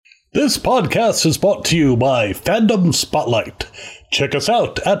This podcast is brought to you by Fandom Spotlight. Check us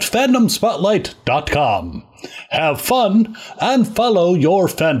out at fandomspotlight.com. Have fun and follow your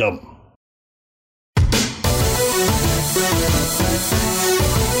fandom.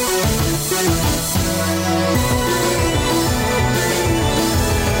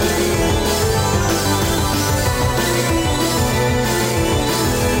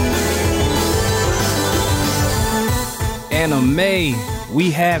 Anime, we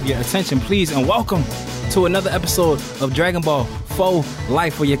have your attention, please, and welcome to another episode of Dragon Ball for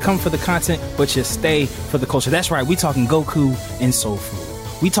Life, where you come for the content, but you stay for the culture. That's right, we talking Goku and Soul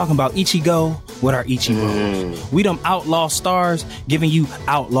Food. We talking about Ichigo with our Ichibos. We them outlaw stars giving you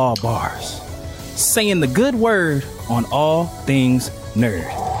outlaw bars. Saying the good word on all things nerd.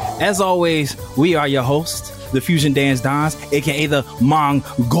 As always, we are your hosts, the Fusion Dance Dons, aka the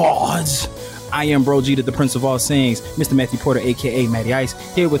Mongods. I am Bro G, the Prince of All Sayings, Mr. Matthew Porter, aka Matty Ice,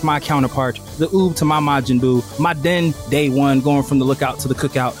 here with my counterpart, the Oob to my Majin Buu, my Den Day One, going from the lookout to the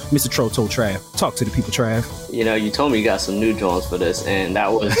cookout, Mr. Tro-To Trav. Talk to the people, Trav. You know, you told me you got some new joints for this, and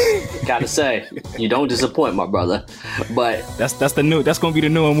that was, gotta say, you don't disappoint, my brother. But that's gonna be the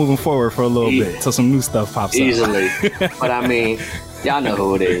new one moving forward for a little bit, till some new stuff pops easily. up. But I mean, y'all know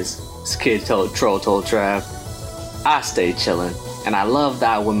who it is. This kid told Tro-To Trav. I stay chillin', and I love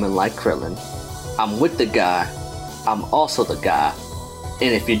that women like Krillin. I'm with the guy. I'm also the guy.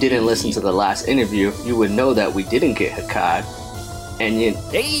 And if you didn't listen to the last interview, you would know that we didn't get Hakkad.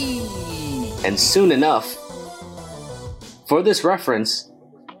 And soon enough, for this reference,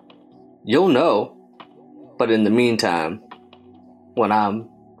 you'll know. But in the meantime, when I'm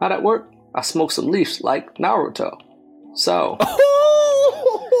not at work, I smoke some leaves like Naruto. So...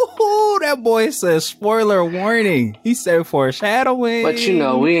 that boy says spoiler warning. He said foreshadowing. But you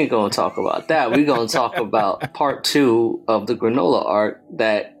know, we ain't gonna talk about that. We're gonna talk about part 2 of the Granolah arc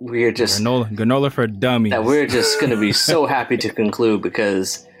that we're just Granolah for dummies. That we're just gonna be so happy to conclude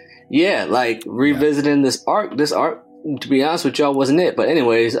because revisiting this arc, to be honest with y'all, wasn't it. But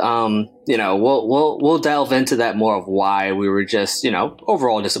anyways, you know, we'll delve into that more of why we were just, you know,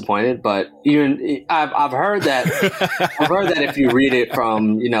 overall disappointed. But I've heard that if you read it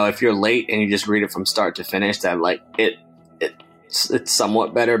from, you know, if you're late and you just read it from start to finish, that like it's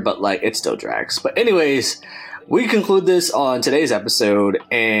somewhat better, but like it still drags. But anyways, we conclude this on today's episode,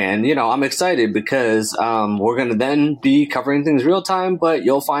 and you know, I'm excited because we're gonna then be covering things real time, but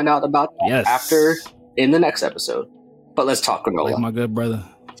you'll find out about that after in the next episode. But let's talk Granolah. Like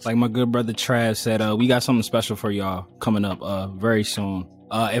my good brother Trav said, we got something special for y'all coming up very soon.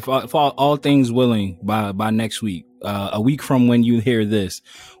 If all things willing, by next week, a week from when you hear this,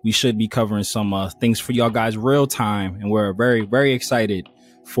 we should be covering some things for y'all guys real time, and we're very, very excited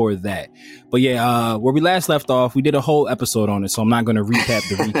for that. But yeah, where we last left off, we did a whole episode on it, so I'm not going to recap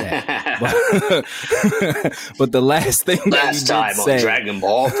the recap. But the last thing last time on Dragon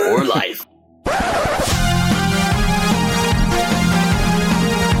Ball for Life.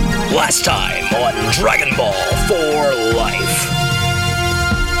 Last time on Dragon Ball for Life.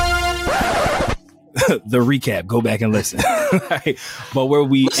 The recap. Go back and listen. But where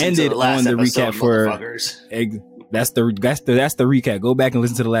we ended on the recap for that's the recap. Go back and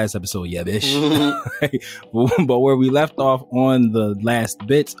listen to the last episode, yeah, bitch. But where we left off on the last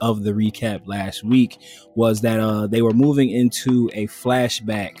bits of the recap last week was that they were moving into a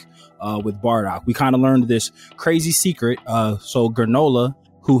flashback with Bardock. We kind of learned this crazy secret. So Granolah,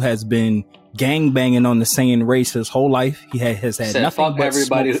 who has been gangbanging on the Saiyan race his whole life. He has had said, nothing but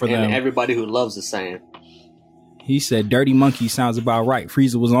everybody smoke for them. Everybody who loves the Saiyan. He said, "Dirty monkey sounds about right."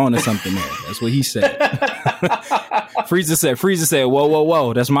 Frieza was on to something there. That's what he said. Frieza said, "Whoa, whoa,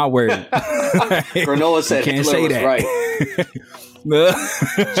 whoa! That's my word." Granolah said, "Can't say that." Right.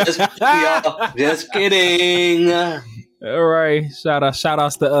 Just kidding. All right, shout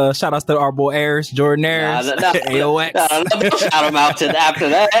outs to our boy Ayers, Jordan Ayers, AOX. Don't shout him out after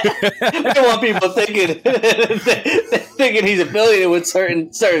that. I don't want people thinking he's affiliated with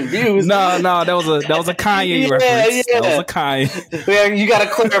certain views. No, that was a Kanye reference. Yeah. That was a Kanye. Yeah, you got to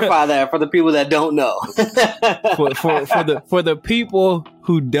clarify that for the people that don't know. for the people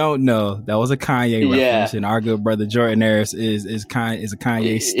who don't know, that was a Kanye reference, and our good brother Jordan Ayers is a Kanye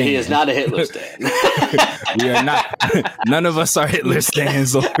stan. He is not a Hitler stan. We are not. None of us are Hitler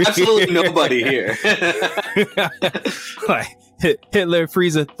stans. Absolutely nobody here. Like Hitler,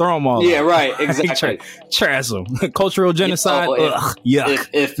 Frieza, throw them all. Yeah, out. right. Exactly. Trash them. Cultural genocide. Yuck.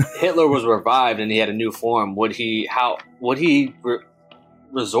 If Hitler was revived and he had a new form, would he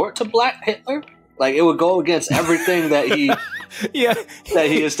resort to Black Hitler? Like, it would go against everything that he Yeah, that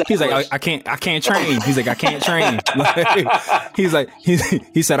he established. He's like, I can't train. He's like, I can't train. He's like,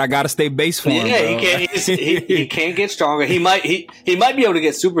 he said, I gotta stay base form. Yeah, bro. he can't get stronger. He might be able to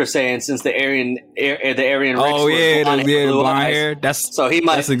get Super Saiyan since the Aryan Rex. Oh yeah, the blonde hair.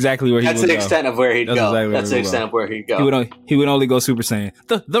 That's exactly where he would go. That's the extent of where he'd go. That's the extent of where he'd go. He would only go Super Saiyan.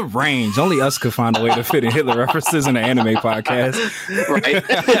 The range. Only us could find a way to fit in Hitler references in the anime podcast. Right.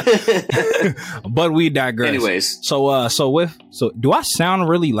 But we digress. Anyways. So do I sound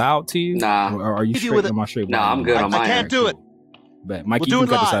really loud to you? Nah. Or are you straight? Am I straight? Nah, I'm good on mine. I can't do it. But Mike, you can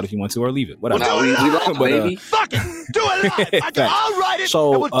cut this out if you want to, or leave it. Whatever. No, we love baby. Fuck it. Do it live. I'll write it.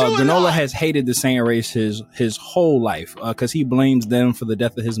 So Granolah has hated the Saiyan race his whole life because he blames them for the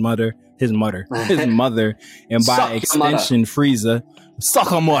death of his mother, and by extension, Frieza.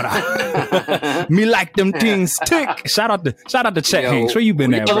 Sakamura. Me like them things tick. Shout out to Chet Hanks. Where you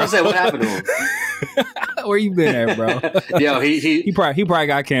been at, bro? What happened to him? Where you been at, bro? Yo, he probably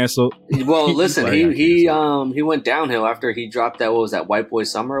got canceled. Well, listen, he went downhill after he dropped that. What was that? White Boy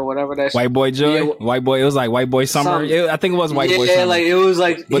Summer or whatever that. White Boy Joy. Yeah, White Boy. It was like White Boy Summer. I think it was White Boy Summer. Yeah, like it was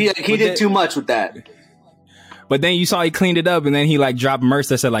like he did too much with that. But then you saw he cleaned it up, and then he like dropped merch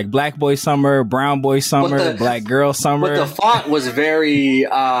that said like Black Boy Summer, Brown Boy Summer, Black Girl Summer. But the font was very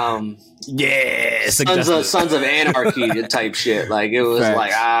Sons of Anarchy type shit. Like it was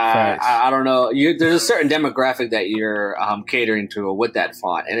I don't know. There's a certain demographic that you're catering to with that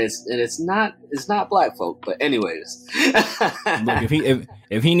font, and it's not black folk. But anyways, look,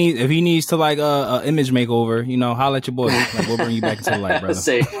 if he needs to like image makeover, holla at your boy. Like, we'll bring you back into the light, brother.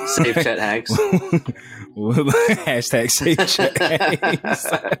 Save Chet Hanks. Hashtag save Chet Hanks.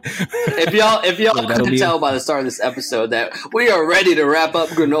 If y'all couldn't tell by the start of this episode that we are ready to wrap up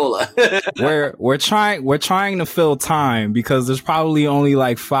Granolah. we're trying to fill time because there's probably only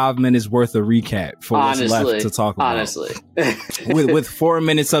like 5 minutes worth of recap for what's left to talk about. Honestly, with 4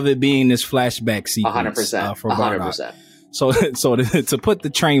 minutes of it being this flashback sequence. 100%. For Bardock. So to put the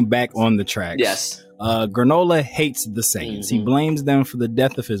train back on the tracks. Yes. Granolah hates the Saiyans. He blames them for the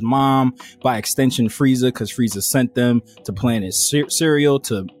death of his mom, by extension Frieza, because Frieza sent them to planet Cereal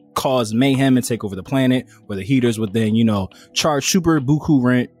to cause mayhem and take over the planet, where the heaters would then, charge super buku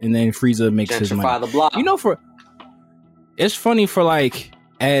rent, and then Frieza makes his money. The block. It's funny for like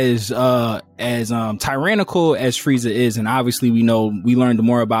as tyrannical as Frieza is, and obviously we learned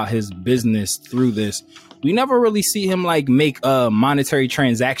more about his business through this. We never really see him like make monetary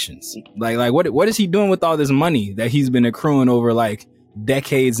transactions. Like what is he doing with all this money that he's been accruing over like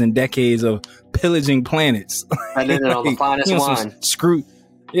decades and decades of pillaging planets? I did it on the finest wine. Scrooge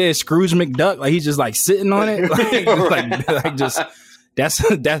McDuck. Like he's just like sitting on it.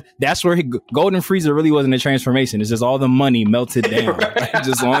 That's where Golden Frieza really wasn't a transformation. It's just all the money melted down, right?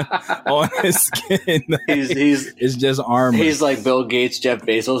 Just on his skin. It's just armor. He's like Bill Gates, Jeff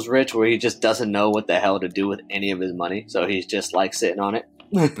Bezos rich, where he just doesn't know what the hell to do with any of his money, so he's just like sitting on it.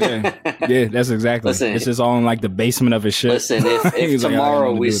 yeah, that's exactly. Listen, it's just all in like the basement of his ship. Listen, if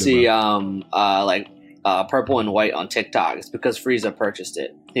tomorrow we see purple and white on TikTok, it's because Frieza purchased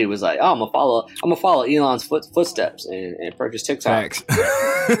it. He was like, "Oh, I'm gonna follow Elon's footsteps and purchase TikTok." Facts.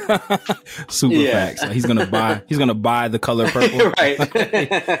 Super facts. Like he's gonna buy the color purple. Right.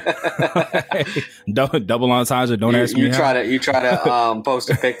 Double entendre. Don't ask me. You try to post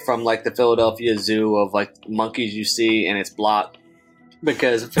a pic from like the Philadelphia Zoo of like monkeys you see, and it's blocked.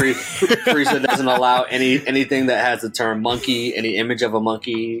 Because Frieza doesn't allow anything that has the term monkey, any image of a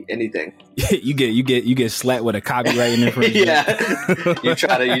monkey, anything. you get slapped with a copyright infringement. Yeah, you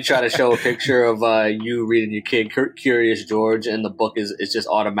try to show a picture of you reading your kid Curious George, and the book is just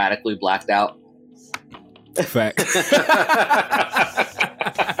automatically blacked out. Fact.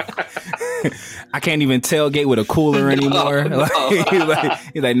 I can't even tailgate with a cooler anymore.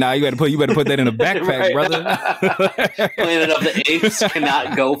 He's like, nah, you better put that in a backpack, right, brother. Planet of the Apes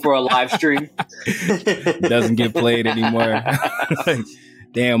cannot go for a live stream. Doesn't get played anymore.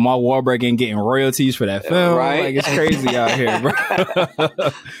 Damn, Mark Wahlberg ain't getting royalties for that film. Right? Like, it's crazy out here, bro.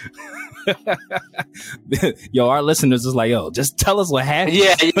 Yo, our listeners is like, just tell us what happened.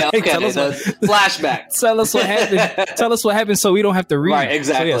 Yeah, okay. Tell us flashback. Tell us what happened. Tell us what happened so we don't have to read. Right,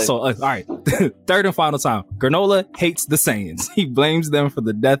 exactly. So all right. Third and final time. Granolah hates the Saiyans. He blames them for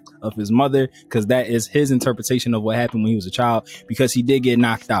the death of his mother because that is his interpretation of what happened when he was a child, because he did get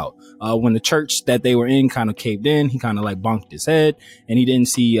knocked out. When the church that they were in kind of caved in, he kind of like bonked his head and he didn't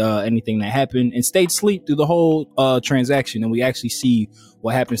see anything that happened and stayed asleep through the whole transaction. And we actually see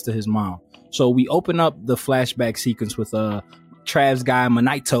what happens to his mom. So we open up the flashback sequence with Trav's guy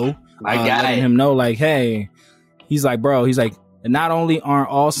Manito, letting him know like, hey, he's like, bro, he's like, And not only aren't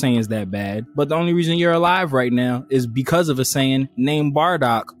all Saiyans that bad, but the only reason you're alive right now is because of a Saiyan named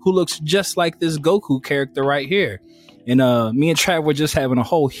Bardock, who looks just like this Goku character right here. And me and Trav were just having a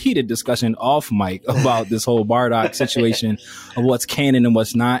whole heated discussion off mic about this whole Bardock situation of what's canon and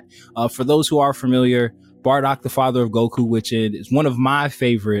what's not. For those who are familiar, Bardock, the father of Goku, which is one of my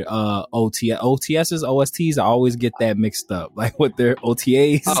favorite OTSs, OSTs. I always get that mixed up, like with their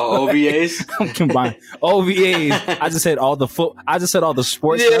OTAs. Oh, OVAs. I'm combining OVAs. I just said all the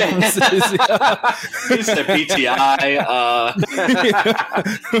sports references. You said PTI.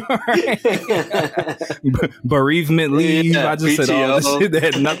 Bereavement leave. Yeah, I just PTO. said all this shit that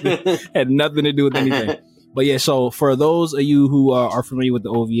had nothing to do with anything. But yeah, so for those of you who are familiar with the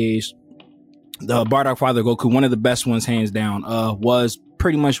OVAs, the Bardock father Goku, one of the best ones hands down, was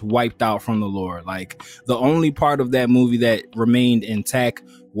pretty much wiped out from the lore. Like, the only part of that movie that remained intact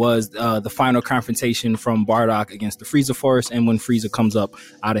was the final confrontation from Bardock against the Frieza Force, and when Frieza comes up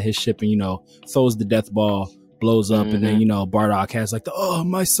out of his ship and, throws the death ball, blows up, and then, Bardock has like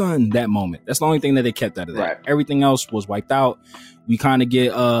my son, that moment. That's the only thing that they kept out of that. Right. Everything else was wiped out. We kind of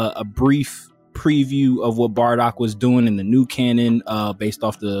get a brief preview of what Bardock was doing in the new canon, based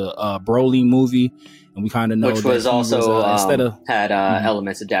off the Broly movie, and we kind of know which was also instead of had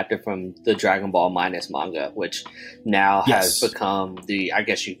elements adapted from the Dragon Ball minus manga, which now has become I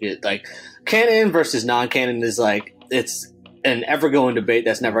guess you could, like, canon versus non-canon is like, it's an ever-going debate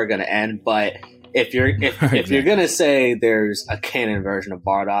that's never going to end. But if you're gonna say there's a canon version of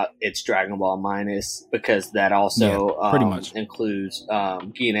Bardock, it's Dragon Ball minus, because that also pretty much includes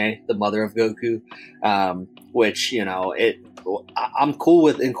Gine, the mother of Goku, which I'm cool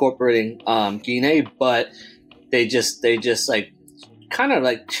with incorporating Gine, but they just like kind of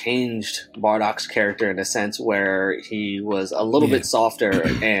like changed Bardock's character in a sense where he was a little bit softer,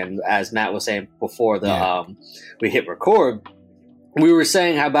 and as Matt was saying before we hit record, we were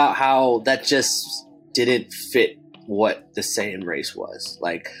saying about how that just didn't fit what the Saiyan race was.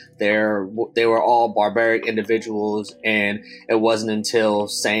 Like, they were all barbaric individuals, and it wasn't until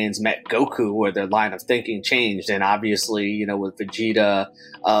Saiyans met Goku where their line of thinking changed. And obviously, with Vegeta,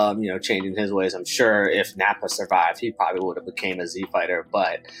 changing his ways, I'm sure if Nappa survived, he probably would have became a Z fighter.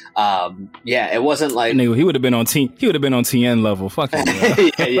 But it wasn't like he would have been on TN level. Fuck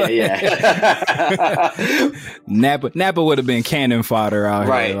it. yeah. Nappa would have been cannon fodder out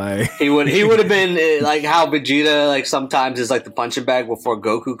here. Like. He would have been like how Vegeta like sometimes is like the punching bag before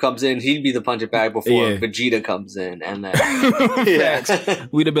Goku comes in. He'd be the punching bag before Vegeta comes in, and then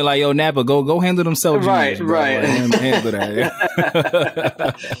we'd have been like, "Yo, Nappa, go handle themselves." Right. Handle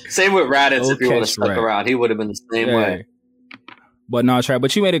that. Same with Raditz. If he would have stuck around, he would have been the same way. But no, Trav,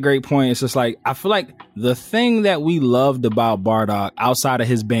 but you made a great point. It's just like, I feel like the thing that we loved about Bardock outside of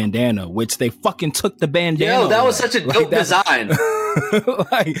his bandana, which they fucking took the bandana. Yo, that was such a dope design.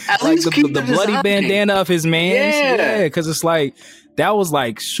 At least the bloody bandana of his man. Yeah, because it's like, that was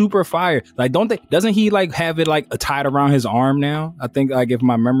like super fire. Like, doesn't he like have it like tied around his arm now? I think, like, if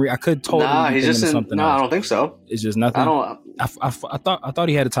my memory, I could totally he's just something else. I don't think so. It's just nothing. I thought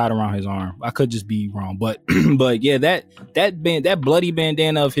he had it tied around his arm. I could just be wrong, but yeah, that bloody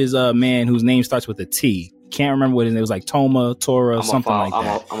bandana of his man whose name starts with a T. Can't remember what his name. It was like Tora, something like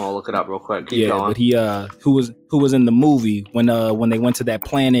that. I'm gonna look it up real quick. Keep going. But he who was in the movie when they went to that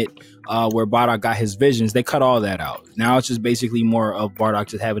planet where Bardock got his visions, they cut all that out. Now it's just basically more of Bardock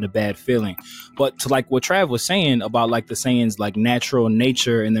just having a bad feeling. But to like what Trav was saying about like the Saiyans' like natural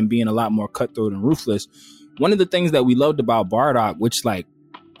nature and then being a lot more cutthroat and ruthless. One of the things that we loved about Bardock, which like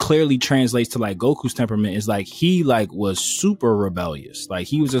clearly translates to like Goku's temperament, is like he like was super rebellious. Like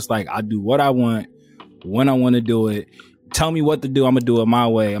he was just like, I do what I want when I want to do it. Tell me what to do, I'm gonna do it my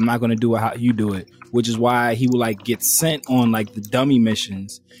way. I'm not gonna do it how you do it. Which is why he would like get sent on like the dummy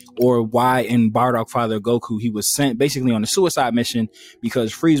missions, or why in Bardock Father Goku he was sent basically on a suicide mission,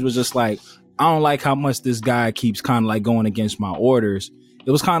 because Frieza was just like, I don't like how much this guy keeps kind of like going against my orders. It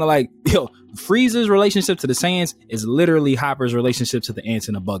was kind of like, Frieza's relationship to the Saiyans is literally Hopper's relationship to the ants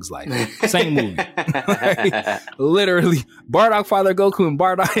in A Bug's Life. Same movie. Like, literally, Bardock Father Goku and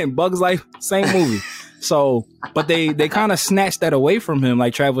Bardock and Bug's Life, same movie. So, but they kind of snatched that away from him,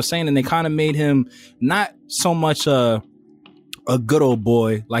 like Trav was saying, and they kind of made him not so much a good old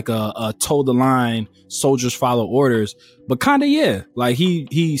boy, like a toe the line, soldiers follow orders, but kind of, like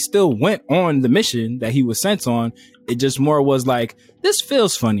he still went on the mission that he was sent on. It just more was like, this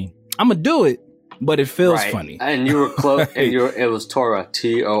feels funny, I'm gonna do it, but it feels funny. And you were close. And it was Tora,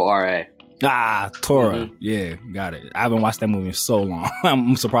 Tora. Tora. Mm-hmm. Yeah, got it. I haven't watched that movie in so long.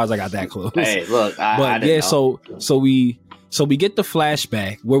 I'm surprised I got that close. Hey, look, I didn't know. So So we get the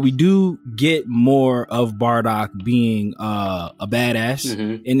flashback where we do get more of Bardock being a badass.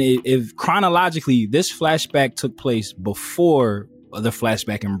 Mm-hmm. And if chronologically, this flashback took place before the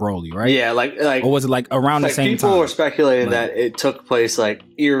flashback in Broly, right? Yeah, like or was it like around the same time? People were speculating that it took place like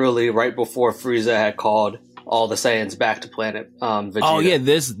eerily right before Frieza had called all the Saiyans back to planet Vegeta. Oh yeah,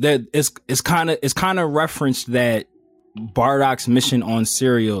 it's kind of referenced that Bardock's mission on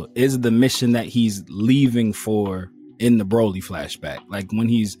Serial is the mission that he's leaving for in the Broly flashback. Like when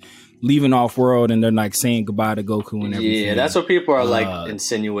he's leaving off world and they're like saying goodbye to Goku and everything. Yeah, that's what people are like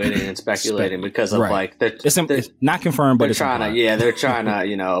insinuating and speculating because of like it's not confirmed, but they're trying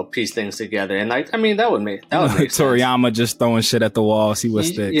to piece things together. And like, I mean, that would make Toriyama sense. Just throwing shit at the wall, see what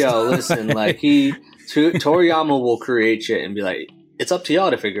sticks. Yo, listen, like Toriyama will create shit and be like, it's up to y'all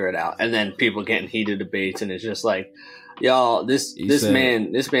to figure it out. And then people getting heated debates, and it's just like, y'all, this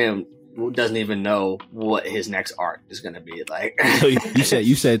man doesn't even know what his next arc is going to be like. So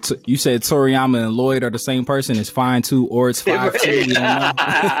you said Toriyama and Lloyd are the same person. It's fine too, or it's 5 too. We don't know.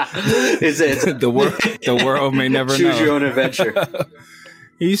 The world may never know. Choose your own adventure.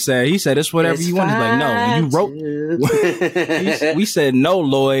 He said it's whatever you want. He's like, no, when you wrote, we said, no,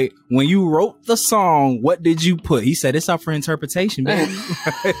 Lloyd, when you wrote the song, what did you put? He said, it's up for interpretation, baby.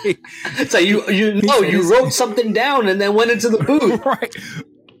 So you wrote something down and then went into the booth. Right.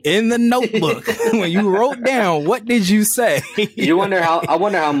 In the notebook, when you wrote down, what did you say? I wonder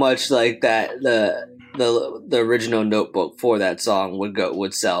how much like that the original notebook for that song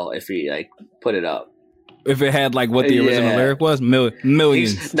would sell if he like put it up. If it had like what the original lyric was,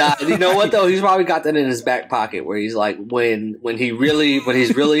 millions. You know what though? He's probably got that in his back pocket where he's like, when he's really in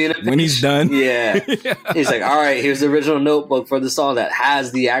it, when he's done. Yeah. He's like, all right, here's the original notebook for the song that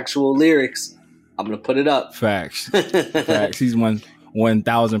has the actual lyrics. I'm gonna put it up. Facts. He's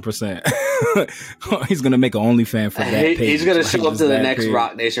 1,000%. He's gonna make an OnlyFans for that page. He's gonna show up to the next page.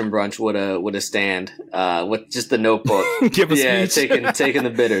 Rock Nation brunch with a stand, with just the notebook. Give a speech. taking the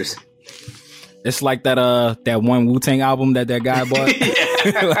bitters. It's like that one Wu-Tang album that guy bought.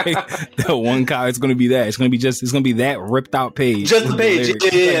 Like the one guy, it's gonna be that. It's gonna be that ripped out page. Just the page.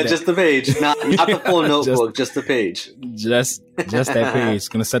 Yeah, just the page. Not the full notebook, just the page. Just that page. It's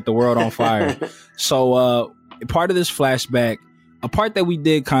gonna set the world on fire. So part of this flashback, a part that we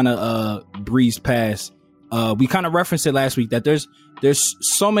did kind of breeze past, we kind of referenced it last week, that there's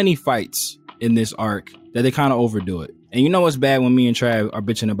so many fights in this arc that they kind of overdo it. And you know what's bad when me and Trav are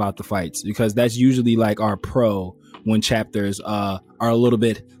bitching about the fights, because that's usually like our pro when chapters are a little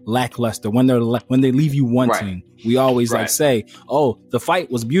bit lackluster, when they leave you wanting. Right. We always like say, oh, the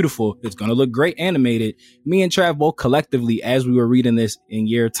fight was beautiful, it's gonna look great animated. Me and Trav both collectively, as we were reading this in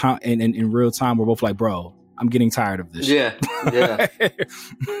real time, we're both like, bro, I'm getting tired of this. Yeah. Like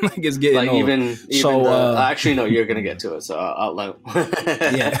it's getting like old. Even actually, no, you're gonna get to it. So I'll let.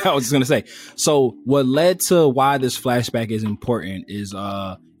 Yeah, I was just gonna say. So what led to why this flashback is important is,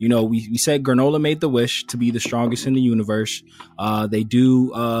 we said Granolah made the wish to be the strongest in the universe. They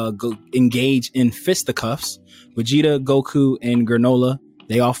do go engage in fisticuffs. Vegeta, Goku, and Granolah,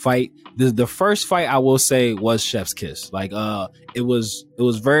 they all fight. The first fight, I will say, was Chef's Kiss. Like it was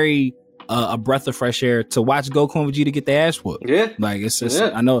very a breath of fresh air to watch Goku and Vegeta get their ass whooped. Yeah. Like it's just,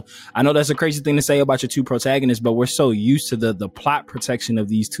 I know that's a crazy thing to say about your two protagonists, but we're so used to the plot protection of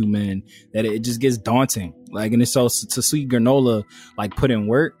these two men that it just gets daunting. Like, and it's so to see Granolah like put in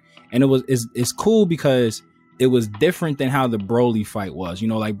work, and it's cool because it was different than how the Broly fight was.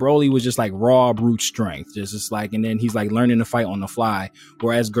 Like Broly was just like raw brute strength, just like, and then he's like learning to fight on the fly,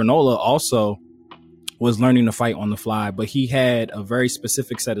 whereas Granolah also was learning to fight on the fly, but he had a very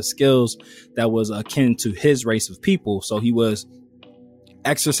specific set of skills that was akin to his race of people. So he was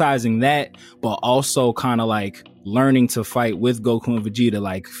exercising that, but also kind of like learning to fight with Goku and Vegeta,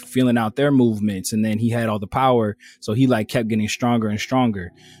 like feeling out their movements. And then he had all the power, so he like kept getting stronger and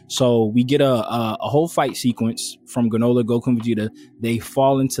stronger. So we get a whole fight sequence from Granolah, Goku, and Vegeta. They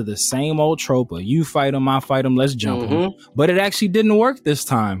fall into the same old trope of you fight him, I fight him, let's jump him. But it actually didn't work this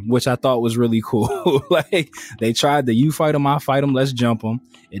time, which I thought was really cool. Like they tried the you fight him, I fight him, let's jump him.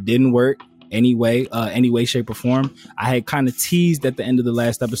 It didn't work. Any way, shape, or form. I had kind of teased at the end of the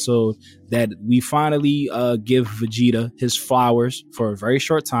last episode that we finally give Vegeta his flowers for a very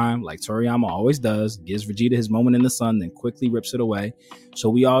short time, like Toriyama always does, gives Vegeta his moment in the sun, then quickly rips it away. So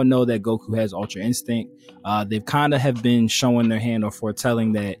we all know that Goku has Ultra Instinct. They've kind of have been showing their hand or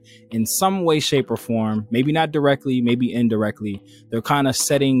foretelling that in some way, shape, or form, maybe not directly, maybe indirectly, they're kind of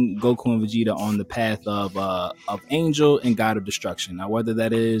setting Goku and Vegeta on the path of Angel and God of Destruction. Now, whether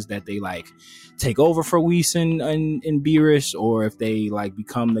that is that they like take over for Whis and Beerus, or if they like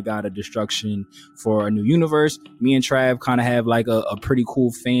become the God of Destruction destruction for a new universe. Me and Trav kind of have like a pretty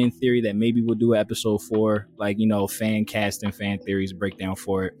cool fan theory that maybe we'll do an episode 4, like, you know, fan cast and fan theories breakdown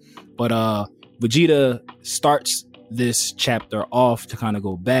for it. But Vegeta starts this chapter off to kind of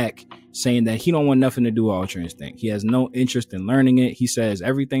go back, saying that he don't want nothing to do with Ultra Instinct. He has no interest in learning it. He says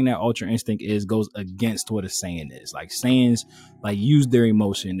everything that Ultra Instinct is goes against what a Saiyan is. Like, Saiyans like use their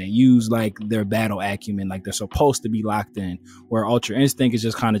emotion, they use like their battle acumen, like they're supposed to be locked in, where Ultra Instinct is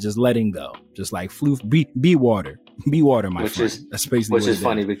just kind of just letting go, just like be water, my friend. That's basically which is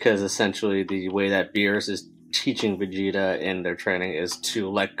funny because essentially the way that Beerus is teaching Vegeta in their training is to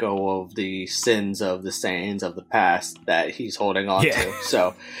let go of the sins of the Saiyans of the past that he's holding on to.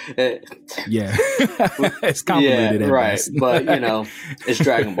 So, it's complicated, right? But you know, it's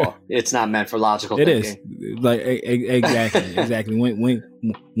Dragon Ball. It's not meant for logical thinking. It is like exactly.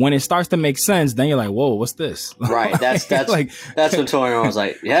 When it starts to make sense, then you're like, "Whoa, what's this?" Right. That's like that's when Toriyama was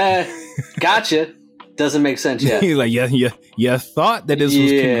like, "Yeah, gotcha." Doesn't make sense yet. He's like, you thought that this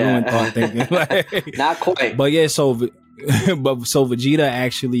was congruent thought thinking. Like, not quite. But yeah, so Vegeta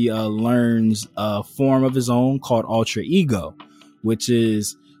actually learns a form of his own called Ultra Ego, which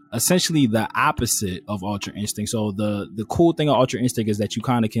is essentially the opposite of Ultra Instinct. So the cool thing of Ultra Instinct is that you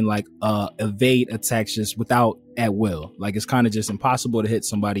kind of can like evade attacks just without at will. Like, it's kind of just impossible to hit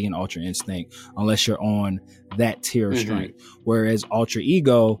somebody in Ultra Instinct unless you're on that tier of strength. Whereas Ultra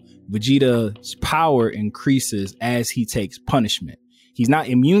Ego, Vegeta's power increases as he takes punishment. He's not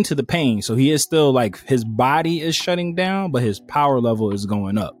immune to the pain, so he is still like, his body is shutting down, but his power level is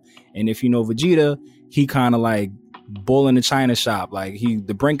going up. And if you know Vegeta, he kind of like bull in the china shop, like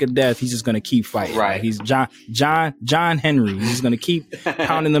the brink of death, he's just gonna keep fighting. Right. Like, he's John Henry. He's just gonna keep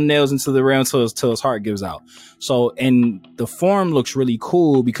pounding them nails into the rail till his heart gives out. So, and the form looks really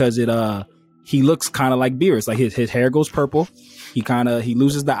cool because he looks kind of like Beerus. Like, his hair goes purple. He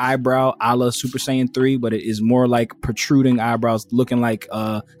loses the eyebrow a la Super Saiyan 3, but it is more like protruding eyebrows, looking like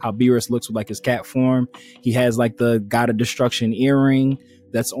how Beerus looks with like his cat form. He has like the God of Destruction earring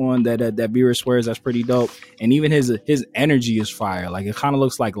that's on that Beerus wears. That's pretty dope. And even his energy is fire. Like, it kind of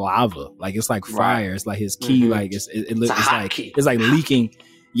looks like lava. Like, it's like fire. Right. It's like his ki. Like, it's like leaking.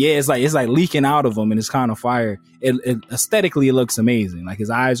 Yeah, it's like leaking out of him, and it's kind of fire. It aesthetically, it looks amazing. Like, his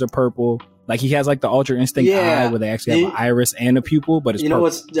eyes are purple. Like, he has like the Ultra Instinct eye where they actually have an iris and a pupil, but it's purple.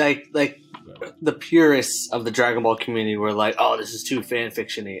 What's like the purists of the Dragon Ball community were like, "Oh, this is too fan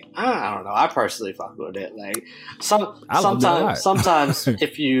fiction-y." I don't know. I personally fuck with it. Like, sometimes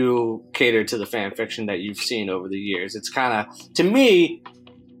if you cater to the fan fiction that you've seen over the years, it's kind of, to me,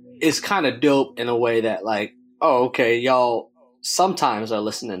 it's kind of dope in a way that, like, oh, okay, y'all sometimes are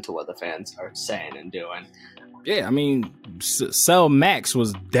listening to what the fans are saying and doing. Yeah, I mean, Cell Max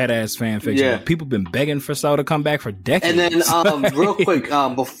was dead ass fan fiction. Yeah. People been begging for Cell to come back for decades. And then, real quick,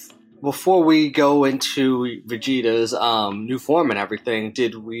 before we go into Vegeta's new form and everything,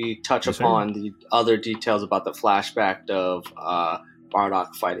 did we touch upon the other details about the flashback of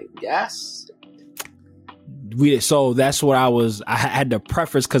Bardock fighting Gas? So that's what I had to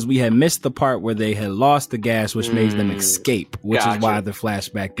preface, because we had missed the part where they had lost the Gas, which made them escape, which is why the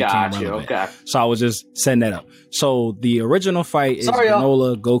flashback became relevant. Okay. So I was just setting that up. So the original fight is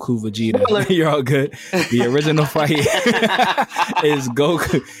Granolah, Goku, Vegeta. You're all good. The original fight is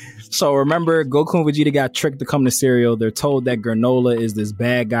Goku. So remember, Goku and Vegeta got tricked to come to Cereal. They're told that Granolah is this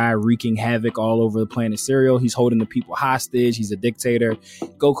bad guy wreaking havoc all over the planet Cereal. He's holding the people hostage. He's a dictator.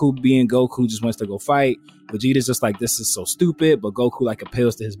 Goku, being Goku, just wants to go fight. Vegeta's just like, this is so stupid, but Goku like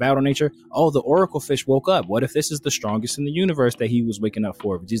appeals to his battle nature. Oh, the Oracle Fish woke up. What if this is the strongest in the universe that he was waking up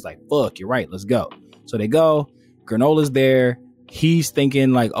for? Vegeta's like, fuck, you're right, let's go. So they go. Granola's there. He's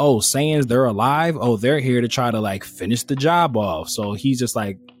thinking like, oh, Saiyans, they're alive. Oh, they're here to try to like finish the job off. So he's just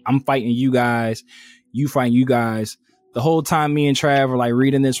like, I'm fighting you guys. You fighting you guys. The whole time me and Trav were like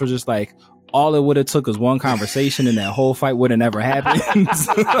reading this, we're just like, all it would have took was one conversation and that whole fight would have never happened.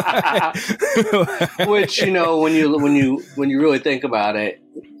 Which, you know, when you really think about it,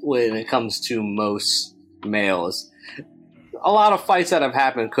 when it comes to most males, a lot of fights that have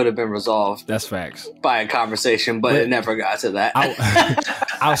happened could have been resolved. That's facts. By a conversation, but it never got to that.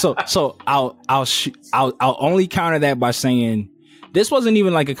 I'll only counter that by saying this wasn't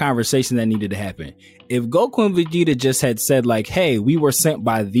even like a conversation that needed to happen. If Goku and Vegeta just had said like, hey, we were sent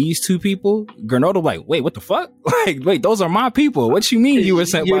by these two people, Granolah would be like, wait, what the fuck? Like, wait, those are my people. What you mean you were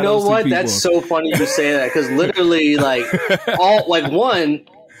sent by those two people? You know what? That's so funny you say that, because literally like one,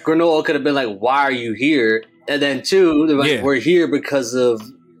 Granolah could have been like, why are you here? And then two, they're like, we're here because of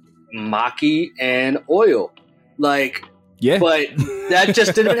Maki and Oil. Like, Yeah, but that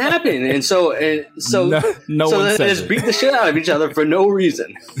just didn't happen, and so no so one they says just it. beat the shit out of each other for no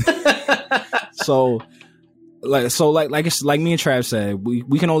reason. So me and Trav said,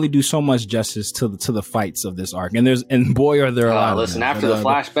 we can only do so much justice to the fights of this arc, and boy are there a lot. Listen, of them. after the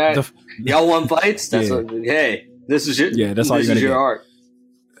flashback, y'all won fights. That's hey, this is your that's all you're gonna get. Arc.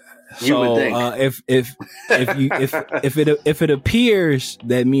 You would think. If it appears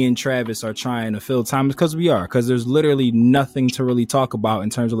that me and Travis are trying to fill time, it's because there's literally nothing to really talk about in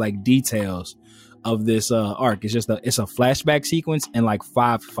terms of like details of this arc. It's just it's a flashback sequence and like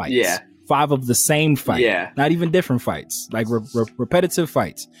 5 fights. Yeah. 5 of the same fight. Yeah. Not even different fights, like repetitive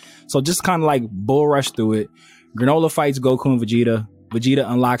fights. So just kind of like bull rush through it. Granolah fights Goku and Vegeta. Vegeta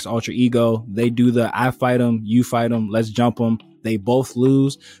unlocks Ultra Ego. They do the I fight him, you fight him, let's jump him. They both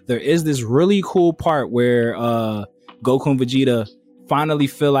lose. There is this really cool part where Goku and Vegeta finally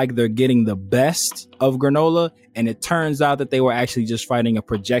feel like they're getting the best of Granolah, and it turns out that they were actually just fighting a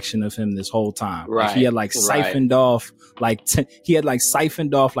projection of him this whole time. Right. Like he had siphoned off like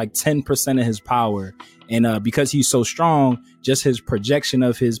 10% of his power, and because he's so strong, just his projection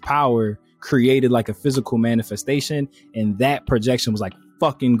of his power created like a physical manifestation, and that projection was like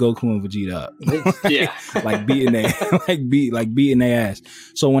fucking Goku and Vegeta up. Yeah. like beating their ass.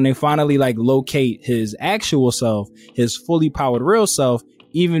 So when they finally like locate his actual self, his fully powered real self,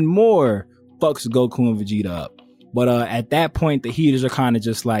 even more fucks Goku and Vegeta up. But at that point, the Heaters are kind of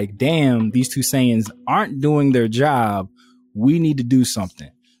just like, damn, these two Saiyans aren't doing their job. We need to do something.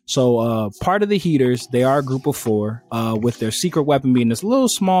 So part of the Heaters, they are a group of 4 with their secret weapon being this little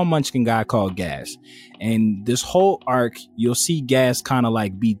small munchkin guy called Gas. And this whole arc, you'll see Gas kind of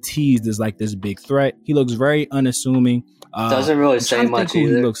like be teased as like this big threat. He looks very unassuming. Doesn't really say much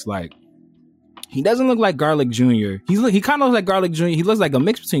either. He looks like. He doesn't look like Garlic Jr. He kind of looks like Garlic Jr. He looks like a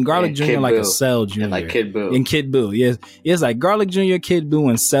mix between Garlic Jr. and like a Cell Jr. And like Kid Buu. And Kid Buu. Yes. It's like Garlic Jr., Kid Buu,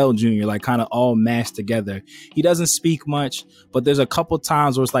 and Cell Jr. like kind of all mashed together. He doesn't speak much, but there's a couple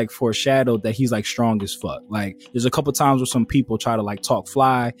times where it's like foreshadowed that he's like strong as fuck. Like there's a couple times where some people try to like talk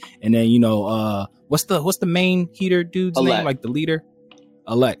fly, and then what's the main Heater dude's name? Like the leader?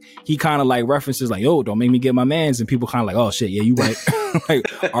 Elect. He kind of like references like, "Yo, don't make me get my mans," and people kind of like, "Oh shit, yeah, you right." Like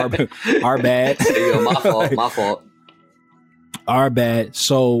our bad. Yo, my fault. Our bad.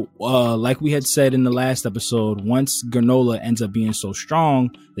 So like we had said in the last episode, once Granolah ends up being so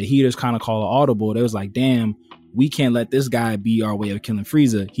strong, the Heaters kind of call an audible. They was like, damn, we can't let this guy be our way of killing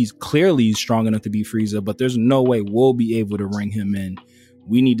Frieza. He's clearly strong enough to beat Frieza, but there's no way we'll be able to ring him in.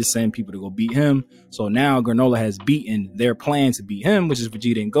 We need to send people to go beat him. So now Granolah has beaten their plan to beat him, which is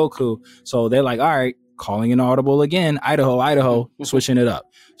Vegeta and Goku. So they're like, all right, calling an audible again. Idaho, switching it up.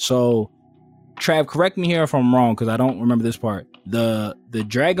 So Trav, correct me here if I'm wrong, because I don't remember this part. The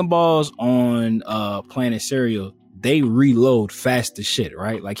Dragon Balls on Planet Cereal, they reload fast as shit,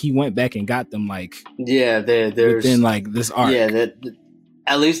 right? Like he went back and got them like there's within like this arc. Yeah,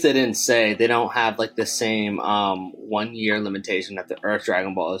 at least they didn't say they don't have like the same 1 year limitation that the Earth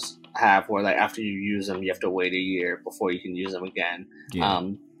Dragon Balls have, where like after you use them, you have to wait a year before you can use them again. Yeah.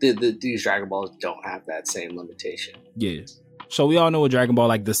 These Dragon Balls don't have that same limitation. Yeah. So we all know with Dragon Ball,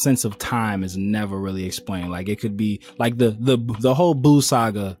 like the sense of time is never really explained. Like it could be like the whole Buu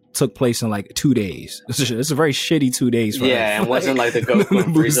saga took place in like 2 days. It's a very shitty 2 days. For and wasn't like the Goku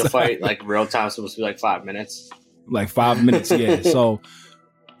and Frieza fight like real time supposed to be like 5 minutes? Like 5 minutes, yeah. So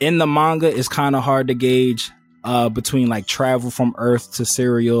in the manga, it's kind of hard to gauge between like travel from Earth to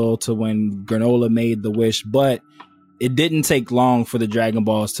Cereal to when Granolah made the wish, but it didn't take long for the Dragon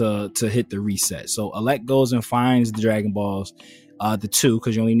Balls to hit the reset. So Elect goes and finds the Dragon Balls, the 2,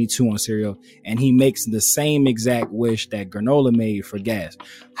 because you only need 2 on Cereal, and he makes the same exact wish that Granolah made for Gas.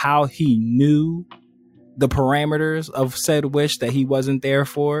 How he knew the parameters of said wish that he wasn't there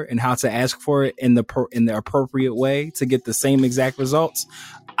for, and how to ask for it in the appropriate way to get the same exact results,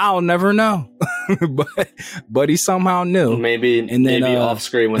 I'll never know. but he somehow knew. Maybe off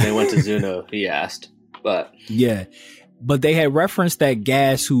screen when they went to Zuno, he asked. But yeah, but they had referenced that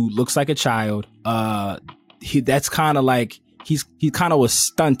Gas, who looks like a child. That's kind of like he kind of was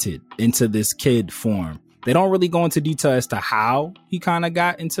stunted into this kid form. They don't really go into detail as to how he kind of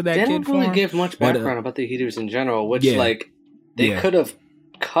got into that kid form. They don't really give much background about the Heaters in general, which they could have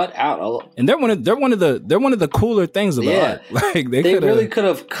cut out a lot. And they're one of the cooler things of the art. Like they really could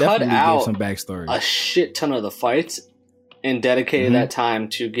have cut out some backstory, a shit ton of the fights, and dedicated that time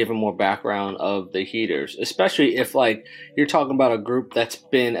to giving more background of the Heaters, especially if like you're talking about a group that's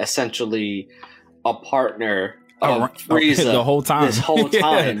been essentially a partner of Frieza the whole time. This whole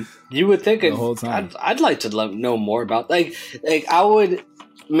time, you would think the whole time. I'd like to know more about like I would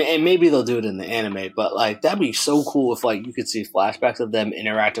and maybe they'll do it in the anime, but like that'd be so cool if like you could see flashbacks of them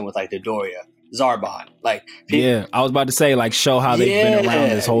interacting with like Dodoria, Zarbon, like yeah. I was about to say like show how they've been around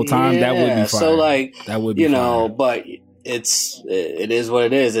this whole time. That would be fire. So like that would be fire. But it is what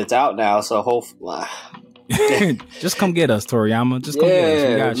it is. It's out now, so hopefully. Just come get us, Toriyama. Just come get us.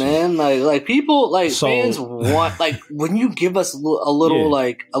 We got man. You. Like people, like fans want, like when you give us a little,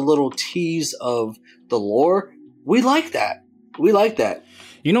 like a little tease of the lore, we like that. We like that.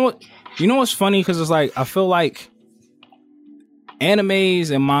 You know what? You know what's funny? Because it's like I feel like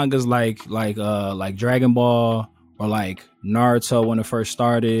animes and mangas like Dragon Ball or like Naruto when it first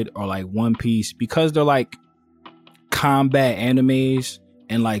started, or like One Piece, because they're like combat animes.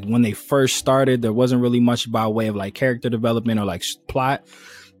 And like when they first started, there wasn't really much by way of like character development or like plot.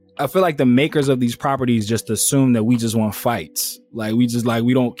 I feel like the makers of these properties just assume that we just want fights. Like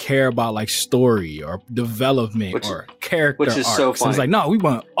we don't care about like story or development or character which is arcs. so funny. So it's like, no, we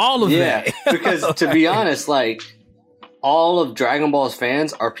want all of that. Because to be honest, like all of Dragon Ball's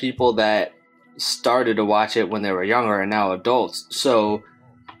fans are people that started to watch it when they were younger and now adults. So,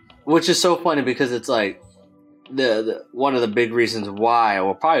 which is so funny because it's like, the one of the big reasons why,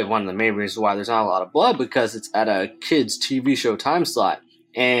 or probably one of the main reasons why there's not a lot of blood, because it's at a kids TV show time slot.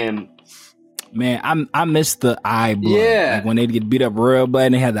 And man, I miss the eye blood. Yeah, like when they get beat up real bad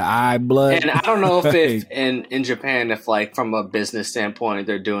and they had the eye blood. And I don't know if in Japan, if like from a business standpoint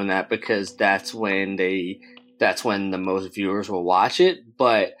they're doing that because that's when the most viewers will watch it.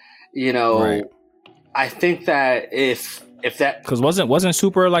 But right. I think that if that, because wasn't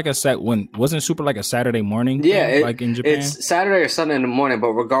Super like wasn't Super like a Saturday morning thing, like in Japan? It's Saturday or Sunday in the morning, but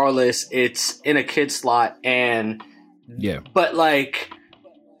regardless, it's in a kid slot. And but like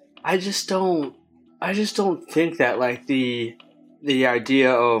I just don't think that like the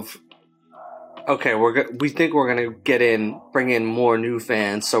idea of, okay, we think we're gonna bring in more new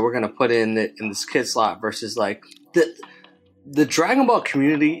fans, so we're gonna put in this kid slot versus like the Dragon Ball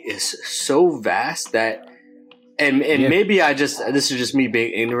community is so vast that. And maybe this is just me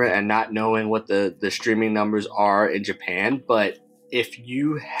being ignorant and not knowing what the streaming numbers are in Japan. But if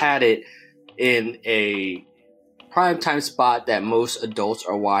you had it in a primetime spot that most adults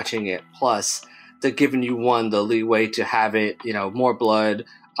are watching it, plus they're giving you the leeway to have it, more blood.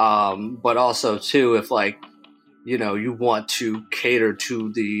 But also too, if like, you want to cater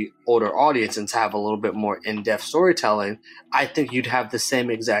to the older audience and to have a little bit more in-depth storytelling, I think you'd have the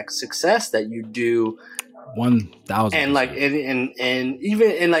same exact success that you do. 1,000%. And like and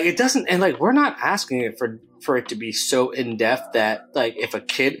even and like it doesn't, and like we're not asking it for it to be so in depth that like if a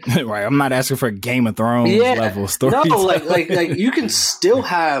kid right, I'm not asking for a Game of Thrones level story. No, like you can still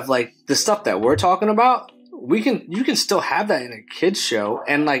have like the stuff that we're talking about. You can still have that in a kid's show,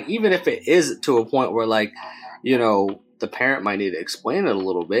 and like even if it is to a point where like the parent might need to explain it a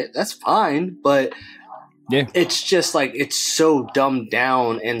little bit, that's fine. But it's just like it's so dumbed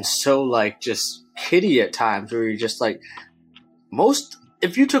down and so like just kiddie at times, where you're just like,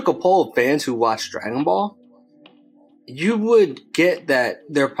 if you took a poll of fans who watch Dragon Ball, you would get that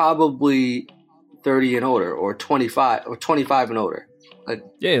they're probably 30 and older, or 25 and older.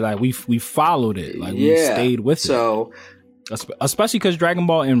 Like we followed it, like we stayed with it. So especially because Dragon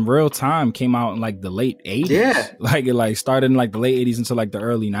Ball in real time came out in like the late 80s. Like it like started in like the late 80s into like the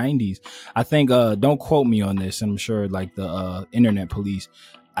early 90s. I think don't quote me on this, I'm sure like the internet police,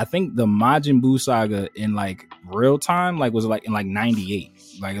 I think the Majin Buu saga in like real time like was like in like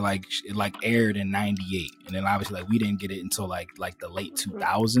 98, like it like aired in 98, and then obviously like we didn't get it until like the late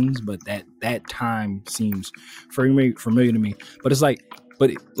 2000s, but that time seems familiar to me. But it's like,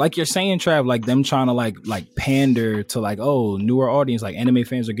 but like you're saying, Trav, like them trying to like pander to like, oh, newer audience, like anime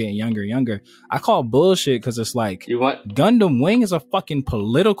fans are getting younger and younger. I call bullshit, because it's like Gundam Wing is a fucking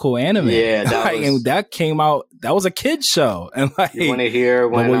political anime. Yeah, and that came out. That was a kid's show. And like, you want to hear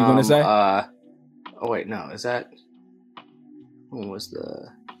when? What were you gonna say? Oh wait, no, is that? When was the?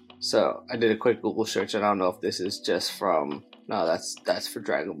 So I did a quick Google search, and I don't know if this is just from. No, that's for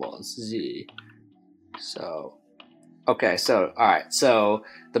Dragon Ball Z. So. Okay, so all right, so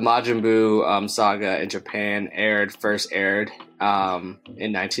the Majin Buu saga in Japan first aired in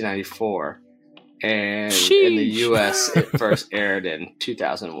 1994, and in the US it first aired in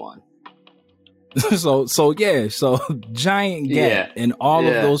 2001. So giant gap, and all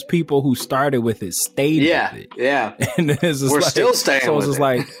of those people who started with it stayed with it. Yeah, and we're still staying. So with it's just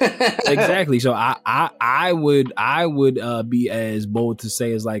like exactly. So I would be as bold to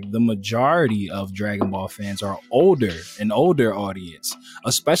say as like the majority of Dragon Ball fans are an older audience,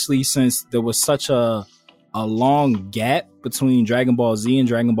 especially since there was such a long gap between Dragon Ball Z and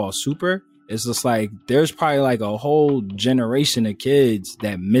Dragon Ball Super. it's just like there's probably like a whole generation of kids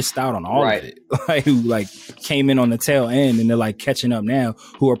that missed out on all of it, like who like came in on the tail end and they're like catching up now,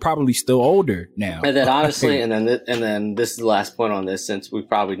 who are probably still older now. And then honestly, and then this is the last point on this, since we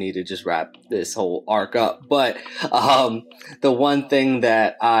probably need to just wrap this whole arc up. But the one thing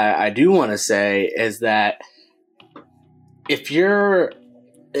that I do want to say is that if you're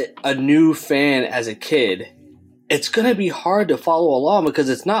a new fan as a kid, it's gonna be hard to follow along because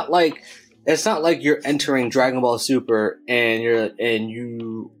it's not like you're entering Dragon Ball Super and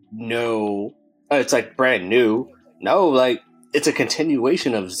you know it's like brand new. No, like it's a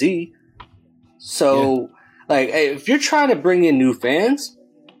continuation of Z. So like if you're trying to bring in new fans,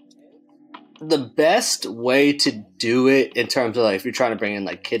 the best way to do it in terms of like if you're trying to bring in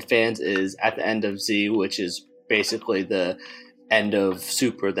like kid fans is at the end of Z, which is basically the end of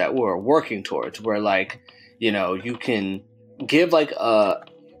Super that we're working towards, where like, you know, you can give like a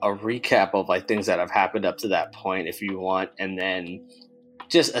recap of like things that have happened up to that point if you want, and then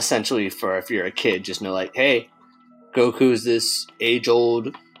just essentially for if you're a kid, just know like, hey, Goku's this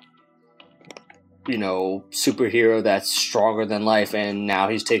age-old, you know, superhero that's stronger than life, and now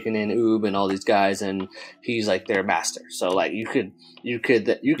he's taking in Oob and all these guys, and he's like their master. So like you could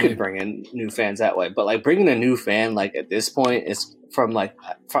bring in new fans that way, but like bringing a new fan like at this point is from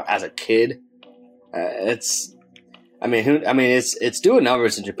as a kid. It's doing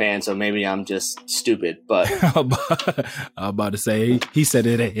numbers in Japan, so maybe I'm just stupid. But I'm about to say he said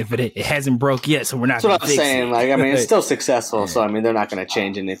it hasn't broke yet, so we're not. That's what I'm saying. Like, I mean, it's still successful, so I mean, they're not going to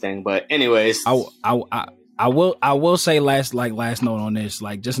change anything. But anyways, I will say last note on this,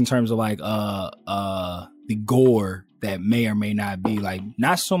 like just in terms of like the gore that may or may not be like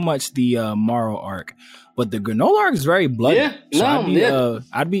not so much the Morrow arc, but the Granolah arc is very bloody. Yeah, so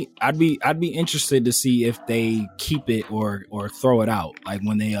I'd be interested to see if they keep it or throw it out, like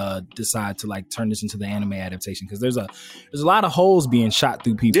when they decide to like turn this into the anime adaptation, because there's a lot of holes being shot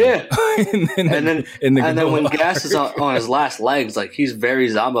through people. Yeah, and then when Gas is on his last legs, like he's very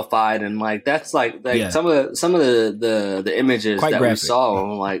zombified, and like that's like some of the images quite that graphic. We saw,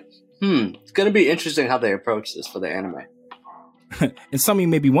 I'm like, it's gonna be interesting how they approach this for the anime. And some of you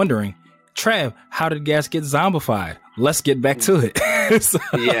may be wondering, Trav, how did Gas get zombified? Let's get back to it.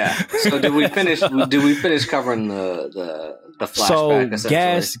 Yeah. So did we finish covering the flashback?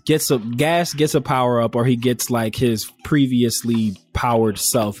 So Gas gets a power up, or he gets like his previously powered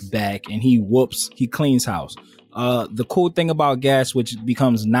self back, and he cleans house. The cool thing about Gas, which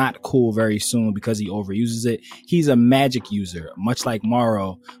becomes not cool very soon because he overuses it, he's a magic user, much like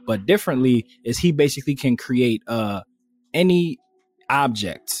Morrow, but differently is he basically can create any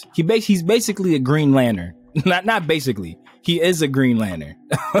object. He's basically a Green Lantern. Not basically. He is a Green Lantern.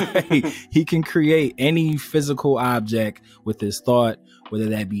 He can create any physical object with his thought, whether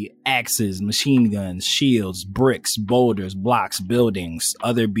that be axes, machine guns, shields, bricks, boulders, blocks, buildings,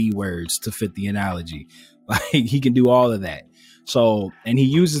 other B words to fit the analogy. Like he can do all of that. So, and he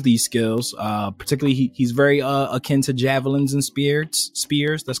uses these skills, particularly he's very akin to javelins and spears.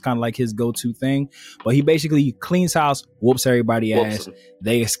 That's kind of like his go-to thing. But he basically cleans house, whoops everybody ass.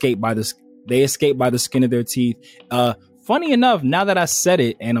 They escape by the skin of their teeth. Funny enough, now that I said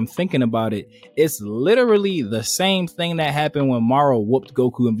it and I'm thinking about it, it's literally the same thing that happened when Morrow whooped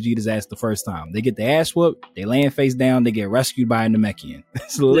Goku and Vegeta's ass the first time. They get the ass whooped, they land face down, they get rescued by a Namekian.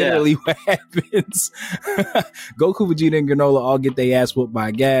 That's literally what happens. Goku, Vegeta, and Granolah all get their ass whooped by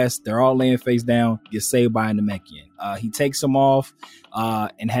Gas. They're all laying face down, get saved by a Namekian. He takes them off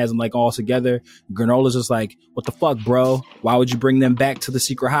and has them like all together. Granola's just like, what the fuck, bro? Why would you bring them back to the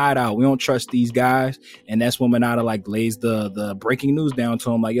secret hideout? We don't trust these guys. And that's when Minata like lays the breaking news down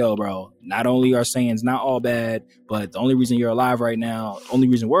to him, like, yo, bro, not only are Saiyans not all bad, but the only reason we're alive right now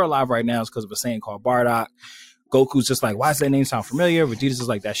is because of a Saiyan called Bardock. Goku's just like, why does that name sound familiar? Vegeta's just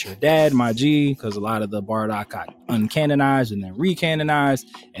like, that's your dad, my G, because a lot of the Bardock got uncanonized and then recanonized.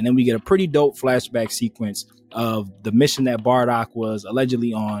 And then we get a pretty dope flashback sequence of the mission that Bardock was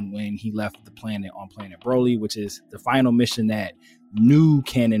allegedly on when he left the planet on planet Broly, which is the final mission that new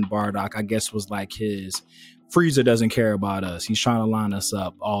canon Bardock, I guess, was like his Frieza doesn't care about us. He's trying to line us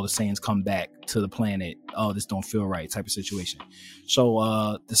up. All the Saiyans come back to the planet. Oh, this don't feel right type of situation.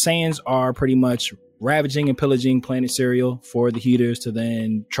 So the Saiyans are pretty much ravaging and pillaging planet Cereal for the heaters to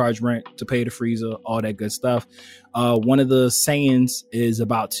then charge rent to pay the Frieza, all that good stuff. One of the Saiyans is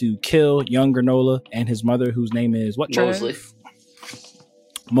about to kill young Granolah and his mother, whose name is what?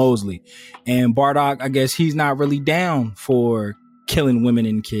 Mosley. And Bardock, I guess he's not really down for killing women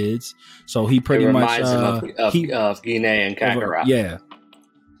and kids, so he pretty much reminds him of Guinea and Kakarot.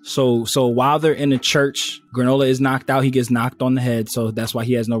 So while they're in the church, Granolah is knocked out. He gets knocked on the head. So that's why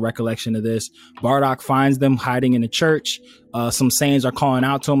he has no recollection of this. Bardock finds them hiding in the church. Some Saiyans are calling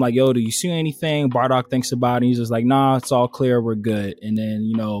out to him like, yo, do you see anything? Bardock thinks about it. He's just like, nah, it's all clear. We're good. And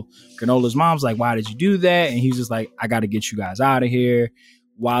then, Granolah's mom's like, why did you do that? And he's just like, I got to get you guys out of here.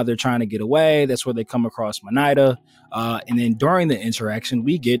 While they're trying to get away, that's where they come across Monida. And then during the interaction,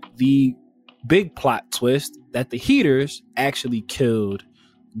 we get the big plot twist that the Heaters actually killed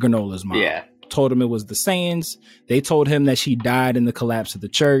Granolah's mom. Yeah. Told him it was the Saiyans. They told him that she died in the collapse of the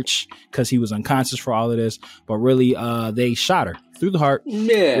church because he was unconscious for all of this. But really, they shot her through the heart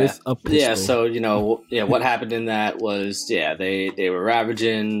with a pistol. Yeah, so, what happened in that was, they were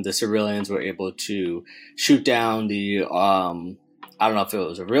ravaging. The civilians were able to shoot down the, I don't know if it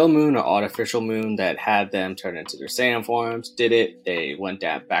was a real moon or artificial moon that had them turn into their Saiyan forms. Did it. They went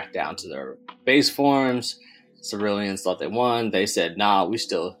back down to their base forms. Civilians thought they won. They said, nah, we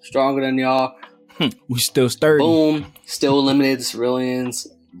still stronger than y'all. We still sturdy. Boom. Still eliminated the civilians.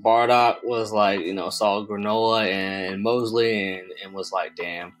 Bardock was like, saw Granolah and Mosley and was like,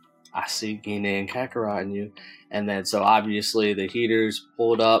 damn, I see Gine and Kakarot in you. And then so obviously the Heaters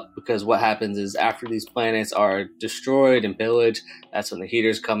pulled up because what happens is after these planets are destroyed and pillaged, that's when the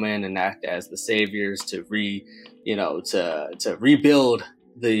Heaters come in and act as the saviors to to rebuild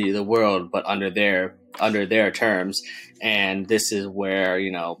the world, but under their terms. And this is where,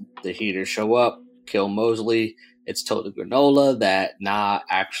 the Heaters show up, kill Mosley. It's told to Granolah that,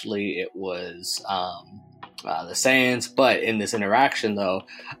 actually it was the Saiyans. But in this interaction, though,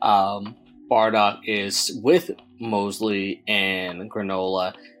 Bardock is with Mosley and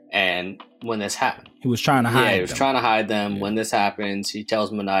Granolah. And when this happened, he was trying to hide them. Yeah, he was trying to hide them. Yeah. When this happens, he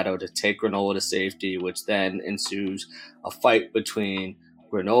tells Monida to take Granolah to safety, which then ensues a fight between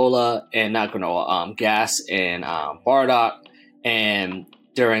Granolah and Gas and Bardock. And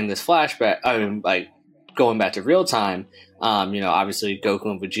during this flashback, going back to real time, obviously Goku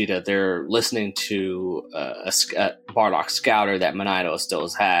and Vegeta, they're listening to a Bardock scouter that Monida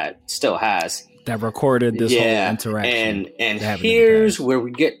still has. That recorded this whole interaction. And here's where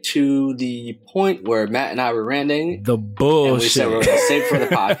we get to the point where Matt and I were ranting. The bullshit. And we said we're going to save for the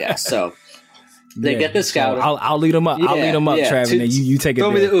podcast. So they get the scouter. So I'll lead them up. I'll lead them up, Travis, and you take it.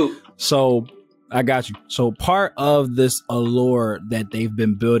 Throw me the oop. So I got you. So part of this allure that they've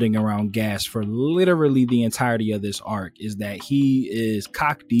been building around Gas for literally the entirety of this arc is that he is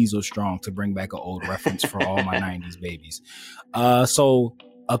cock diesel strong, to bring back an old reference for all my 90s babies. So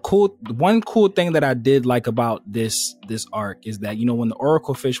one cool thing that I did like about this arc is that, when the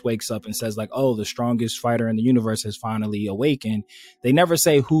Oracle Fish wakes up and says like, oh, the strongest fighter in the universe has finally awakened, they never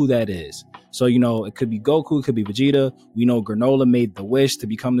say who that is. So, it could be Goku, it could be Vegeta. We know Granolah made the wish to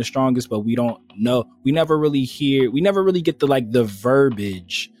become the strongest, but we don't know. We never really get the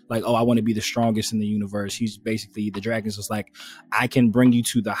verbiage like, oh, I want to be the strongest in the universe. He's basically, the dragon's just like, I can bring you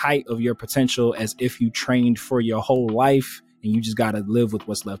to the height of your potential as if you trained for your whole life. And you just got to live with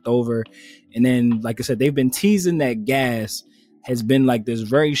what's left over. And then, like I said, they've been teasing that Gas has been like this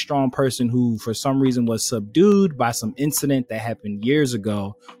very strong person who, for some reason, was subdued by some incident that happened years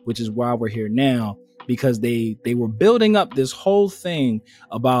ago, which is why we're here now, because they were building up this whole thing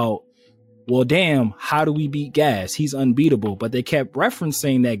about, well, damn, how do we beat Gas? He's unbeatable. But they kept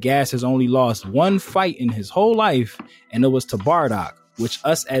referencing that Gas has only lost one fight in his whole life, and it was to Bardock, which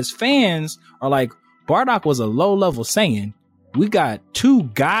us as fans are like, Bardock was a low-level Saiyan. We got two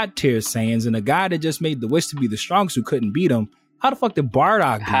God tier Saiyans and a guy that just made the wish to be the strongest who couldn't beat him. How the fuck did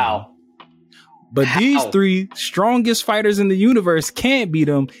Bardock beat him? But these three strongest fighters in the universe can't beat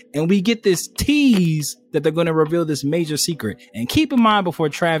him, and we get this tease that they're going to reveal this major secret. And keep in mind, before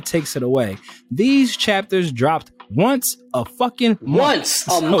Trav takes it away, these chapters dropped once a fucking month.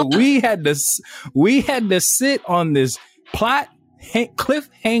 So we had to sit on this plot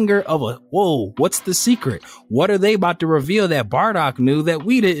cliffhanger of what's the secret? What are they about to reveal that Bardock knew that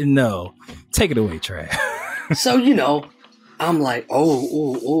we didn't know? Take it away, Trav. So, I'm like,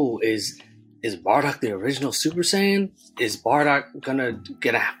 is Bardock the original Super Saiyan? Is Bardock gonna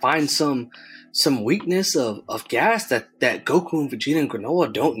find some weakness of Gas that Goku and Vegeta and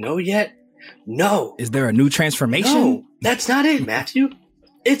Granolah don't know yet? No. Is there a new transformation? No, that's not it, Matthew.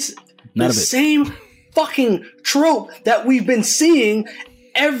 It's the same fucking trope that we've been seeing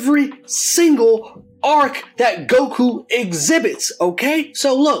every single arc that Goku exhibits, okay?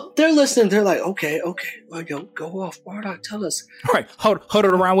 So look, they're listening, they're like, okay, well, go off, Bardock, tell us. Right, hold it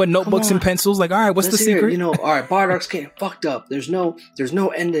around with notebooks and pencils, like, all right, what's the secret? All right, Bardock's getting fucked up. There's no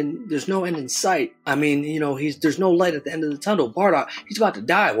end in sight. I mean, there's no light at the end of the tunnel. Bardock, he's about to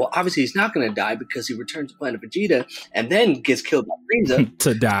die. Well, obviously he's not gonna die because he returns to Planet Vegeta and then gets killed by Frieza.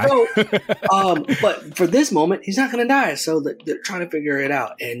 To die. So, but for this moment, he's not gonna die. So they're trying to figure it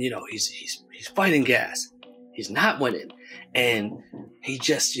out. And he's fighting Gas. He's not winning. And he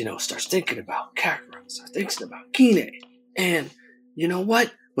just, starts thinking about Kakarot, starts thinking about Kine. And you know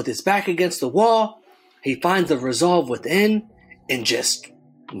what? With his back against the wall, he finds the resolve within and just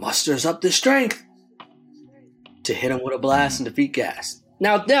musters up the strength to hit him with a blast and defeat Gas.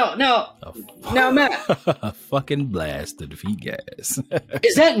 Now, Matt. A fucking blast to defeat Gas.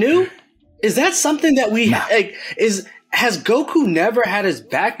 Is that new? Is that something that we has Goku never had his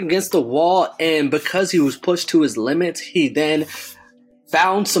back against the wall, and because he was pushed to his limits, he then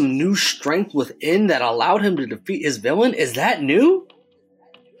found some new strength within that allowed him to defeat his villain? Is that new?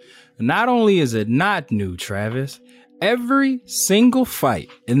 Not only is it not new, Travis, every single fight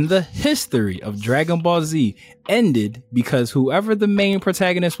in the history of Dragon Ball Z ended because whoever the main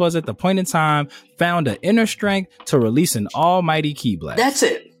protagonist was at the point in time found an inner strength to release an almighty ki blast. That's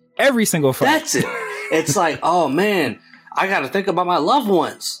it. Every single fight. That's it. It's like, oh man, I got to think about my loved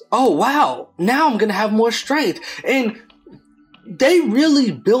ones. Oh wow, now I'm gonna have more strength. And they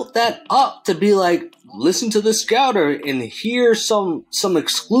really built that up to be like, listen to the scouter and hear some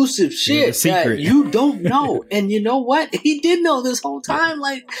exclusive shit that you don't know. And you know what? He did know this whole time.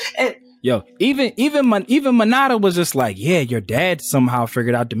 Yo, even Manada was just like, yeah, your dad somehow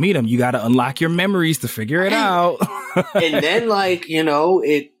figured out to meet him. You got to unlock your memories to figure it out. And then,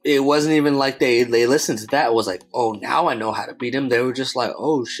 it wasn't even like they listened to that. It was like, oh, now I know how to beat him. They were just like,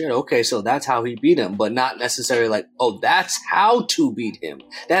 oh shit, okay, so that's how he beat him, but not necessarily like, oh, that's how to beat him.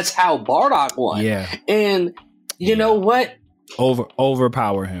 That's how Bardock won. Yeah. And you know what?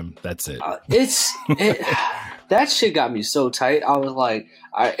 Overpower him. That's it. That shit got me so tight. I was like,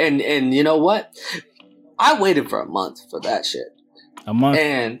 and you know what? I waited for a month for that shit. A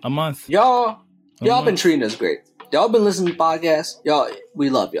month. Y'all been treating us great. Y'all been listening to podcasts. Y'all, we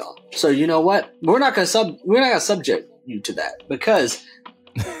love y'all. So you know what? We're not gonna subject you to that because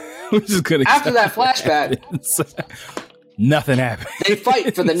after that flashback, nothing happened. They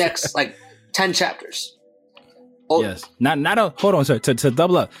fight for the next 10 chapters. Oh. Yes. Hold on, sir. To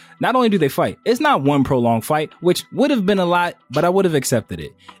double up. Not only do they fight, it's not one prolonged fight, which would have been a lot, but I would have accepted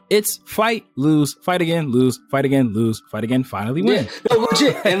it. It's fight, lose, fight again, lose, fight again, lose, fight again, finally win. Yeah, no,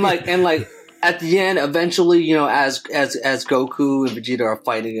 legit. and at the end, eventually, as Goku and Vegeta are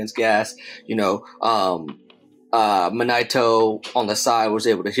fighting against Gas, Manito on the side was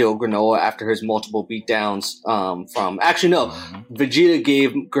able to heal Granolah after his multiple beatdowns. Vegeta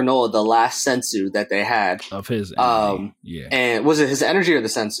gave Granolah the last sensu that they had of his energy. Yeah. And was it his energy or the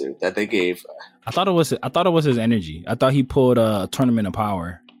sensu that they gave? I thought it was his energy. I thought he pulled a Tournament of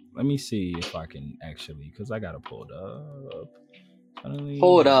Power. Let me see if I can actually, because I got to pull it up.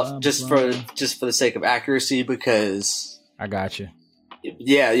 Pull it up just for the sake of accuracy, because I got you.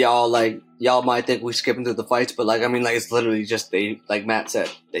 Yeah, y'all might think we're skipping through the fights, but it's literally just like Matt said,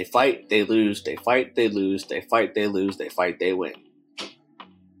 they fight, they lose, they fight, they lose, they fight, they lose, they fight, they win.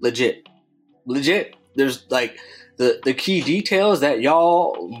 Legit. There's the key details that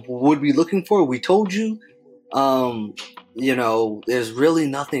y'all would be looking for. We told you, there's really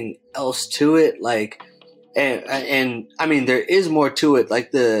nothing else to it. And I mean, there is more to it,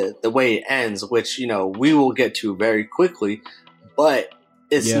 like the way it ends, which, we will get to very quickly. But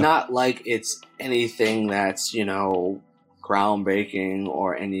it's not like it's anything that's, groundbreaking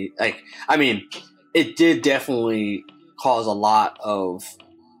or any, it did definitely cause a lot of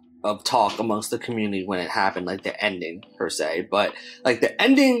talk amongst the community when it happened, the ending per se. But the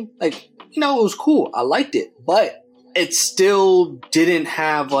ending, it was cool. I liked it, but it still didn't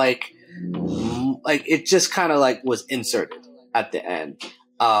have it just kind of was inserted at the end.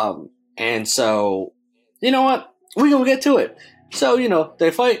 And so, you know what? We're going to get to it. So,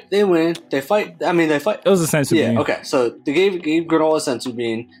 they fight, they win, they fight. It was a sensu bean. Okay, so they gave Granolah a sensu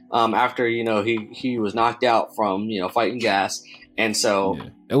bean after, he was knocked out from, fighting Gas. And so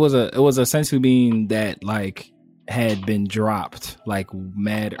it was a sensu bean that had been dropped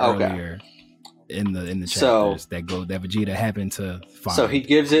mad earlier in the chapters that Vegeta happened to find. So he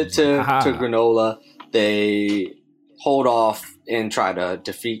gives it to Granolah. They hold off and try to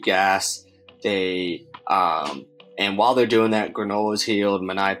defeat Gas. And while they're doing that, Granola's healed.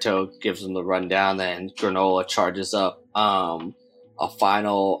 Manito gives them the rundown. Then Granolah charges up a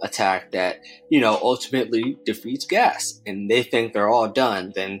final attack that, you know, ultimately defeats Gas. And they think they're all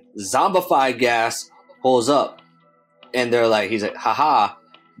done. Then zombified Gas pulls up and they're like, he's like, haha,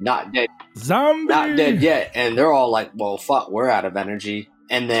 not dead. Zombie! Not dead yet. And they're all like, well, fuck, we're out of energy.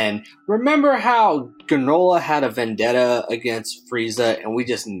 And then remember how Granolah had a vendetta against Frieza and we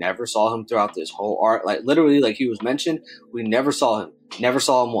just never saw him throughout this whole arc? Like literally, like he was mentioned, we never saw him. Never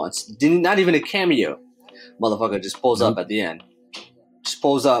saw him once. Didn't, not even a cameo. Motherfucker just pulls up at the end. Just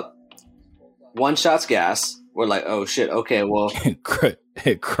pulls up, one-shots Gas. We're like, oh shit, okay, well.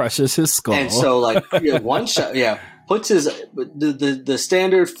 It crushes his skull. And so like, yeah, one shot, yeah. Puts his the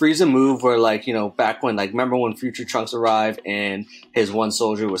standard Frieza move where, like, you know, back when, like, remember when Future Trunks arrived and his one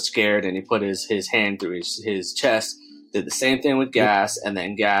soldier was scared and he put his hand through his chest. Did the same thing with Gas, and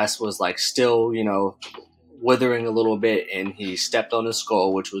then Gas was like still, you know, withering a little bit, and he stepped on his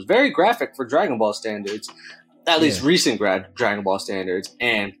skull, which was very graphic for Dragon Ball standards, at least recent Dragon Ball standards.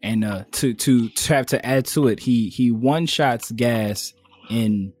 And to add to it, he one shots Gas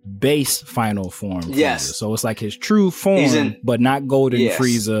in base final form. Yes. Frieza. So it's like his true form, but not Golden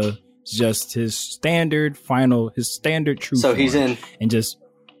Frieza, just his standard final, his standard true form. So he's in, and just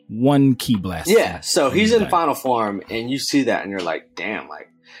one ki blast. Yeah, so he's in final form, and you see that, and you're like, damn,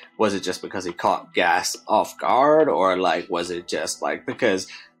 like, was it just because he caught Gas off guard, or like, was it just like, because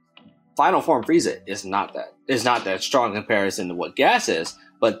final form Frieza is not that strong in comparison to what Gas is,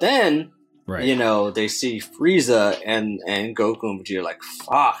 but then, right, you know, they see Frieza and Goku and Vegeta like,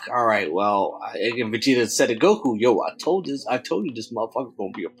 fuck, all right, well, and Vegeta said to Goku, yo, I told you this motherfucker's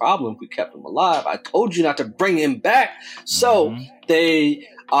gonna be a problem if we kept him alive. I told you not to bring him back. So they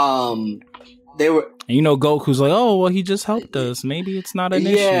were, and you know, Goku's like, oh, well, he just helped us. Maybe it's not an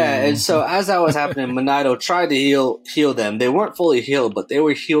issue. Yeah, and so as that was happening, Minato tried to heal them. They weren't fully healed, but they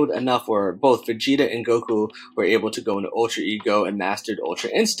were healed enough where both Vegeta and Goku were able to go into Ultra Ego and mastered Ultra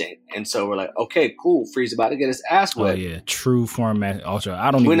Instinct. And so we're like, okay, cool. Frieza about to get his ass whipped. Oh yeah, true format Ultra.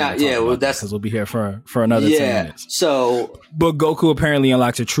 I don't even know because we'll be here for another 10 minutes. So, but Goku apparently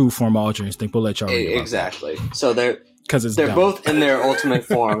unlocks a true form of Ultra Instinct. We'll let y'all read about exactly. That. So they're dumb. both in their ultimate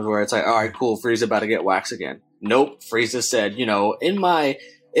forms where it's like, all right, cool, Frieza about to get waxed again. Nope. Frieza said, you know, in my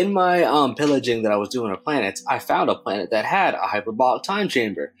pillaging that I was doing of planets, I found a planet that had a hyperbolic time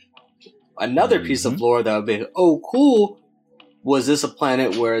chamber. Another piece of lore that would be, oh, cool. Was this a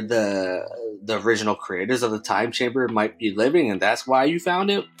planet where the original creators of the time chamber might be living, and that's why you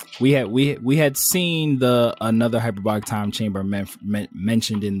found it? We had seen another hyperbolic time chamber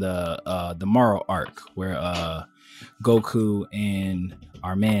mentioned in the Maro arc where Goku and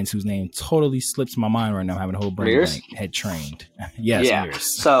our man, whose name totally slips my mind right now, having a whole brain blank, had trained. Yes, yeah. Mirrors.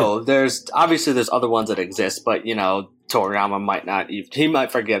 So there's other ones that exist, but you know, Toriyama might not even, he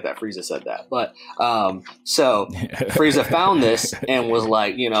might forget that Frieza said that. But so Frieza found this and was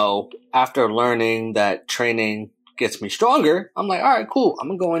like, you know, after learning that training gets me stronger, I'm like, all right, cool, I'm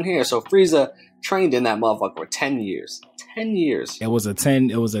gonna go in here. So Frieza trained in that motherfucker for 10 years. 10 years. It was a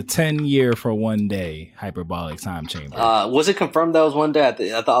 10 year for one day hyperbolic time chamber. Was it confirmed that was one day?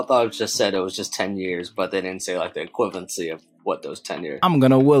 I thought it just said it was just 10 years, but they didn't say like the equivalency of what those 10 years. I'm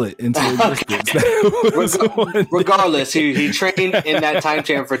gonna will it into existence. Regardless, he trained in that time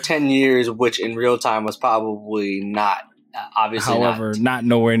chamber for 10 years, which in real time was probably not. Obviously, however, not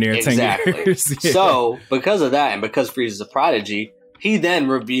nowhere near 10 years. Yeah. So, because of that, and because Frieza's a prodigy, he then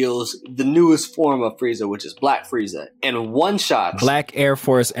reveals the newest form of Frieza, which is Black Frieza, in one shot. Black Air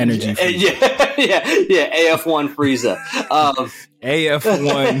Force Energy Frieza. Yeah, AF1 Frieza.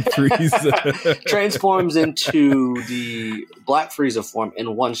 AF1 Frieza. Transforms into the Black Frieza form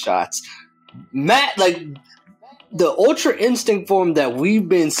in one shots. Matt, like, the Ultra Instinct form that we've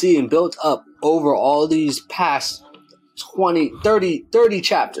been seeing built up over all these past 20, 30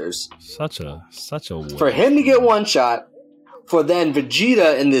 chapters. Such a way. For him to get one shot, for then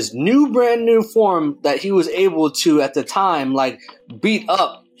Vegeta in this brand new form that he was able to at the time, like, beat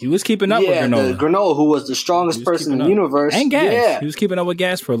up. He was keeping up with Granolah. The Granolah, who was the strongest person in the universe. And Gas. Yeah. He was keeping up with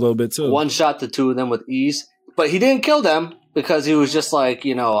Gas for a little bit too. One shot the two of them with ease. But he didn't kill them because he was just like,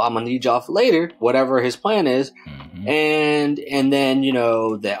 you know, I'm going to need y'all for later, whatever his plan is. Mm-hmm. And then, you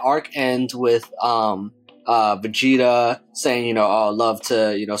know, the arc ends with Vegeta saying, you know, oh, I'd love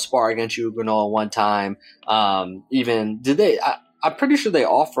to, you know, spar against you, Granolah, one time. I'm pretty sure they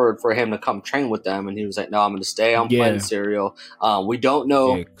offered for him to come train with them, and he was like, no, I'm going to stay on Planet Cereal. We don't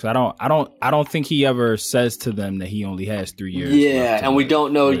know. Yeah, 'cause I don't think he ever says to them that he only has 3 years. Yeah, and we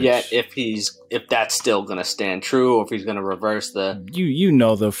don't know yet if he's if that's still gonna stand true, or if he's gonna reverse the. You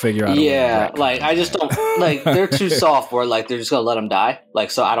know they'll figure out. Yeah, like I just don't like they're too soft. Where like they're just gonna let him die. Like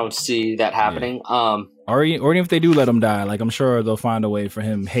so, I don't see that happening. Or even if they do let him die, like I'm sure they'll find a way for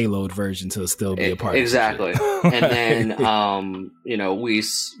him Halo'd version to still be a part. Exactly. And then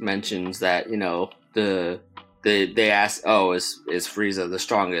Whis mentions that they asked, is Frieza the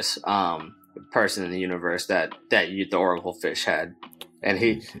strongest person in the universe that the Oracle Fish had, and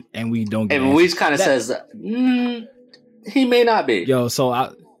we don't get and Whis kind of says he may not be. Yo,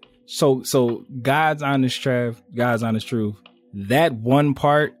 so God's honest truth, that one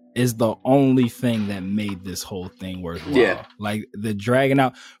part is the only thing that made this whole thing worthwhile. Yeah. Like the dragging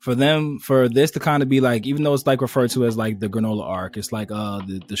out for this to kind of be like, even though it's like referred to as like the Granolah arc, it's like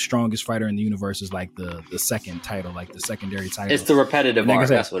the strongest fighter in the universe is like the second title, like the secondary title. It's the repetitive arc.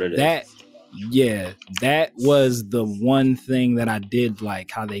 That's what it is. That was the one thing that I did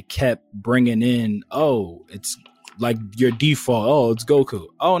like, how they kept bringing in, it's like your default, it's Goku.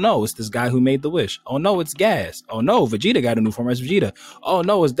 Oh no, it's this guy who made the wish. Oh no, it's Gas. Oh no, Vegeta got a new form as Vegeta. Oh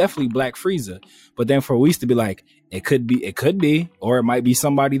no, it's definitely Black Frieza. But then for Whis to be like, it could be, or it might be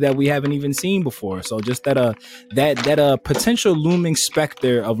somebody that we haven't even seen before. So just that potential looming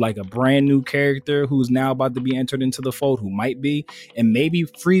specter of like a brand new character who's now about to be entered into the fold, who might be, and maybe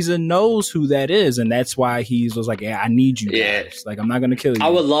Frieza knows who that is, and that's why he was like, I need you guys. Like I'm not gonna kill you. I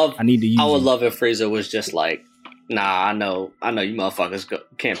would love if Frieza was just like, nah, I know you motherfuckers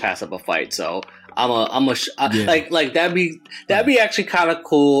can't pass up a fight, so like that'd be actually kind of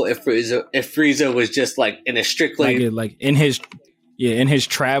cool if Frieza was just like in a strictly like in his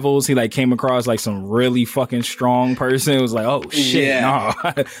travels he like came across like some really fucking strong person. It was like, oh shit, nah.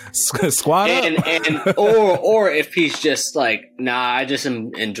 Squad up. and or if he's just like, nah, I just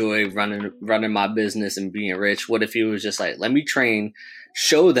enjoy running my business and being rich. What if he was just like, let me train,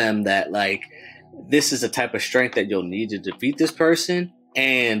 show them that like this is the type of strength that you'll need to defeat this person,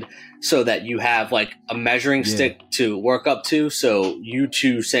 and so that you have like a measuring stick to work up to. So you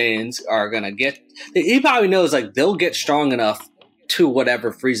two Saiyans are gonna get. He probably knows like they'll get strong enough to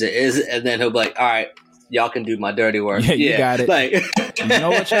whatever Frieza is, and then he'll be like, "All right, y'all can do my dirty work." Yeah, you got it. Like, you know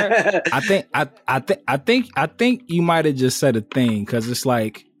what, Chad? I think you might have just said a thing, because it's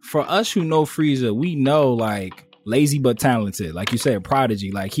like for us who know Frieza, we know like. Lazy but talented, like you said,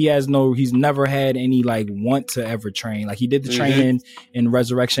 prodigy. Like he's never had any like want to ever train. Like he did the training in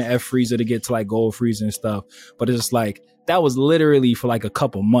Resurrection F Frieza to get to like Gold Frieza and stuff, but it's just like that was literally for like a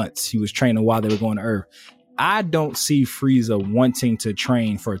couple months he was training while they were going to Earth. I don't see Frieza wanting to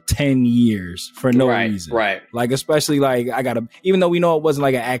train for 10 years for no reason. Right. Like, especially like even though we know it wasn't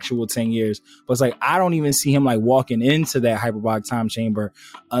like an actual 10 years, but it's like, I don't even see him like walking into that hyperbolic time chamber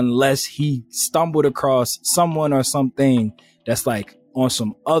unless he stumbled across someone or something that's like on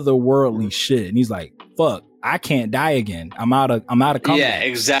some otherworldly shit. And he's like, fuck, I can't die again. I'm out of combat. Yeah,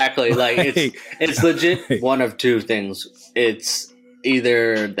 exactly. Like it's legit one of two things. It's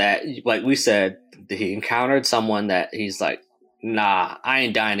either that, like we said, he encountered someone that he's like, nah, I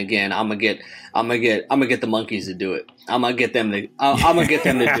ain't dying again. I'm gonna get the monkeys to do it. I'm gonna get them to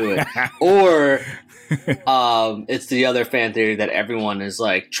do it. Or it's the other fan theory that everyone is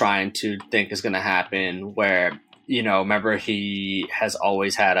like trying to think is gonna happen, where remember he has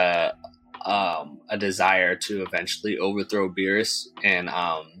always had a desire to eventually overthrow Beerus, and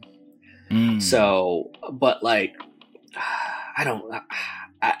so, but like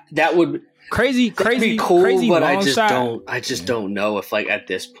that would. Crazy, be cool, crazy, but I just don't know if like at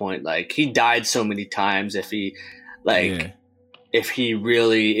this point, like he died so many times, if he like if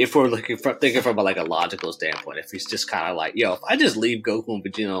we're thinking from like a logical standpoint, if he's just kind of like, yo, if I just leave Goku and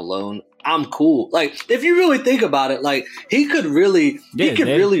Vegeta alone, I'm cool. Like if you really think about it, like he could really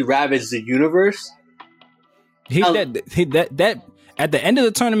ravage the universe. That at the end of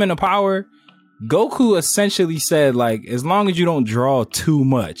the Tournament of Power, Goku essentially said, like, as long as you don't draw too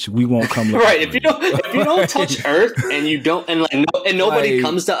much, we won't come. Right. If you don't touch Earth and nobody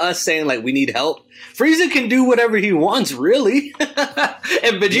comes to us saying like we need help, Frieza can do whatever he wants, really.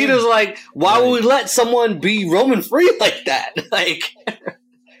 And Vegeta's like, why would we let someone be roaming free like that? Like,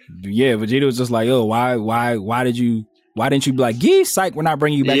 yeah, Vegeta was just like, oh, why didn't you be like, yeah, psych, we're not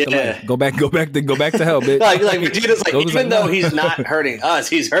bringing you back to life. Go back to hell, bitch. like Vegeta's like, even though he's not hurting us,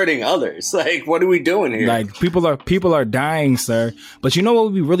 he's hurting others. Like, what are we doing here? Like, people are dying, sir. But you know what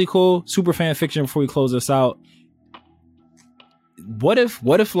would be really cool? Super fan fiction before we close this out. What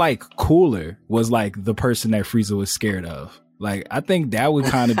if like Cooler was like the person that Frieza was scared of? Like, I think that would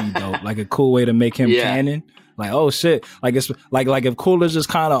kind of be dope. Like a cool way to make him canon. Like, oh shit. Like it's like if Cooler's just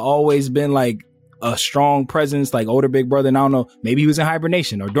kind of always been like a strong presence, like older big brother. And I don't know, maybe he was in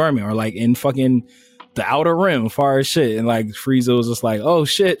hibernation or dormant or like in fucking the outer rim, far as shit. And like Frieza was just like, oh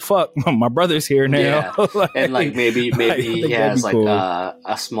shit, fuck, my brother's here now. Yeah. Like, and like maybe he has like cool.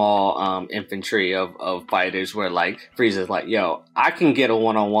 a small infantry of fighters where like Frieza's like, yo, I can get a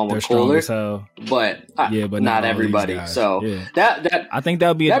one-on-one with Cooler, but not everybody. So that I think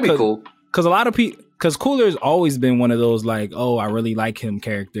that'd be cool. Because a lot of people, because Cooler's always been one of those like, oh, I really like him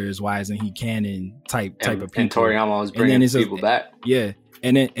characters. Why isn't he canon type of people? And Toriyama was bringing people back. Yeah.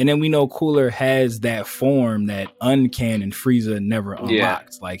 And then we know Cooler has that form that uncanon Frieza never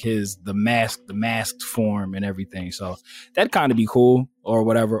unlocked, like the masked form and everything. So that'd kind of be cool, or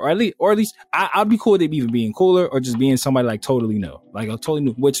whatever, or at least I'd be cool with it even being Cooler or just being somebody like totally new, like a totally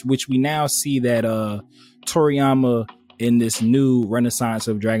new, which we now see that Toriyama in this new renaissance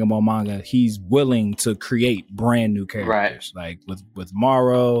of Dragon Ball manga, he's willing to create brand new characters, like with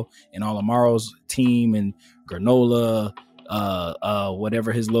Maro and all of Maro's team and Granolah.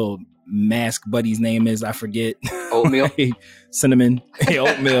 Whatever his little mask buddy's name is, I forget. Oatmeal. Cinnamon. Hey,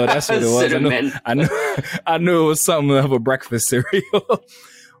 oatmeal, that's what it was. I knew it was something of a breakfast cereal.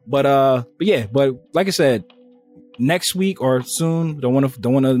 But like I said, next week or soon, don't want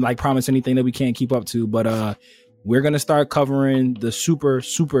to like promise anything that we can't keep up to, but we're gonna start covering the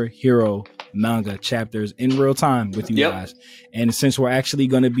superhero manga chapters in real time with you guys. And since we're actually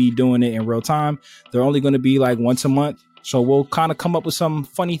going to be doing it in real time, they're only going to be like once a month. So we'll kind of come up with some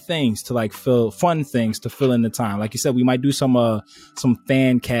funny things to like fun things to fill in the time. Like you said, we might do some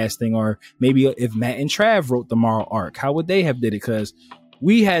fan casting, or maybe if Matt and Trav wrote the Maro arc, how would they have did it? Because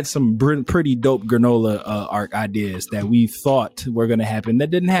we had some pretty dope Granolah arc ideas that we thought were going to happen that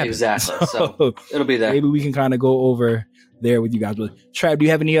didn't happen. Exactly. So it'll be there. Maybe we can kind of go over there with you guys. But Trav, do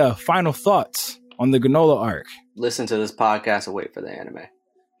you have any final thoughts on the Granolah arc? Listen to this podcast and wait for the anime.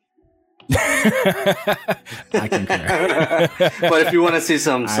 I concur. But if you want to see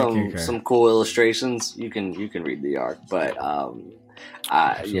some cool illustrations, you can read the arc. But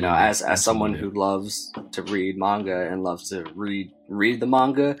as someone who loves to read manga and loves to read the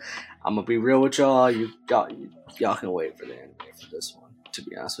manga, I'm gonna be real with y'all. Y'all can wait for the anime for this one. To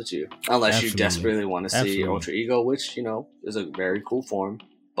be honest with you, unless you desperately want to see Ultra Ego, which is a very cool form.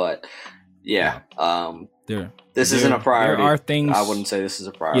 But this isn't a priority. There are things, I wouldn't say this is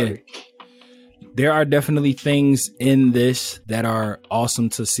a priority. Yeah. There are definitely things in this that are awesome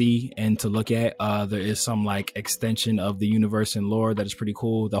to see and to look at. There is some like extension of the universe and lore that is pretty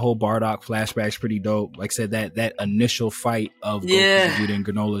cool. The whole Bardock flashback is pretty dope. Like I said, that initial fight of Goku, Vegeta, and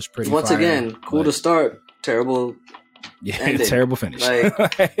Granolah is pretty. Once again, cool to start, terrible. Yeah, ending. Terrible finish. Like,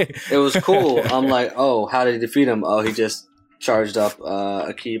 it was cool. I'm like, oh, how did he defeat him? Oh, he just charged up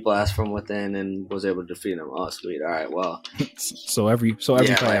a ki blast from within and was able to defeat him. Oh, sweet. All right, well. So every play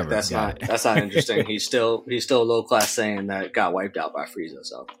ever. That's not interesting. He's still a low class Saiyan that got wiped out by Frieza.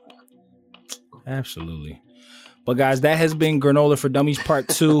 So absolutely. But guys, that has been Granolah for Dummies Part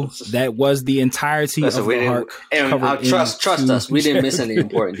 2. That was the entirety of the arc. And trust us, we didn't miss any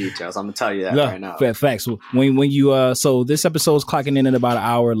important details. I'm gonna tell you that right now. Facts. When you so this episode's clocking in at about an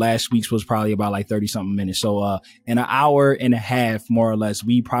hour. Last week's was probably about like 30 something minutes. So in an hour and a half, more or less,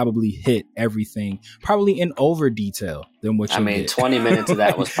 we probably hit everything, probably in over detail than what you did. 20 minutes of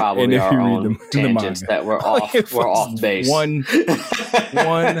that was probably our own tangents that were off. We're off base.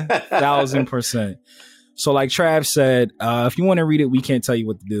 1,000%. So like Trav said, if you want to read it, we can't tell you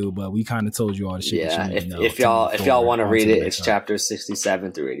what to do, but we kind of told you all the shit. Yeah, if y'all want to read it, it's chapters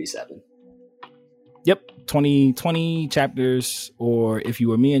 67 through 87. Yep, 20 chapters, or if you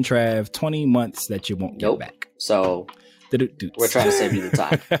were me and Trav, 20 months that you won't get back. So we're trying to save you the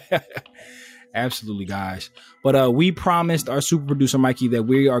time. Absolutely, guys. But we promised our super producer Mikey that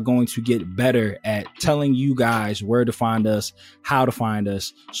we are going to get better at telling you guys where to find us, how to find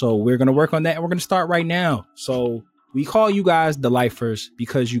us. So we're going to work on that, and we're going to start right now. So we call you guys the lifers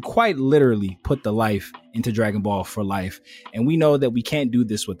because you quite literally put the life into Dragon Ball for life. And we know that we can't do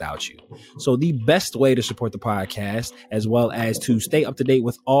this without you. So the best way to support the podcast, as well as to stay up to date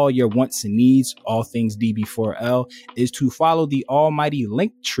with all your wants and needs, all things DB4L, is to follow the almighty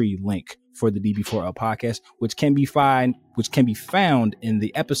Linktree link for the DB4L podcast, which can be found in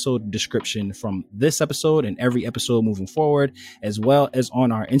the episode description from this episode and every episode moving forward, as well as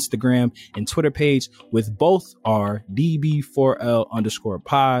on our Instagram and Twitter page with both our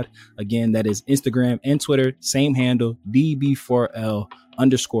DB4L_pod. Again, that is Instagram and Twitter, same handle,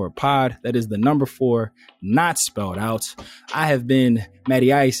 DB4L_pod. That is the number 4, not spelled out. I have been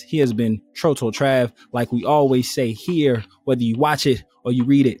Matty Ice. He has been Troto Trav. Like we always say here, whether you watch it or you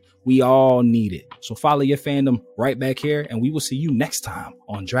read it, we all need it. So follow your fandom right back here, and we will see you next time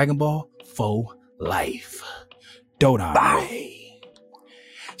on Dragon Ball Faux life. Dodai.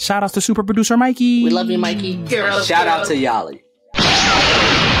 Shout out to super producer Mikey. We love you, Mikey. Shout out to Yali.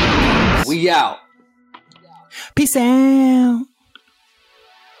 We out. Peace out.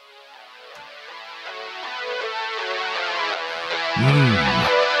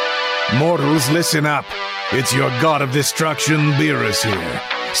 Mortals, listen up. It's your god of destruction, Beerus here.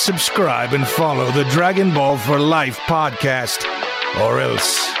 Subscribe and follow the Dragon Ball for Life podcast, or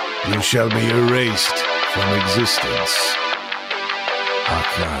else you shall be erased from existence.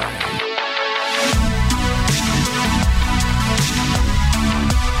 Hakai.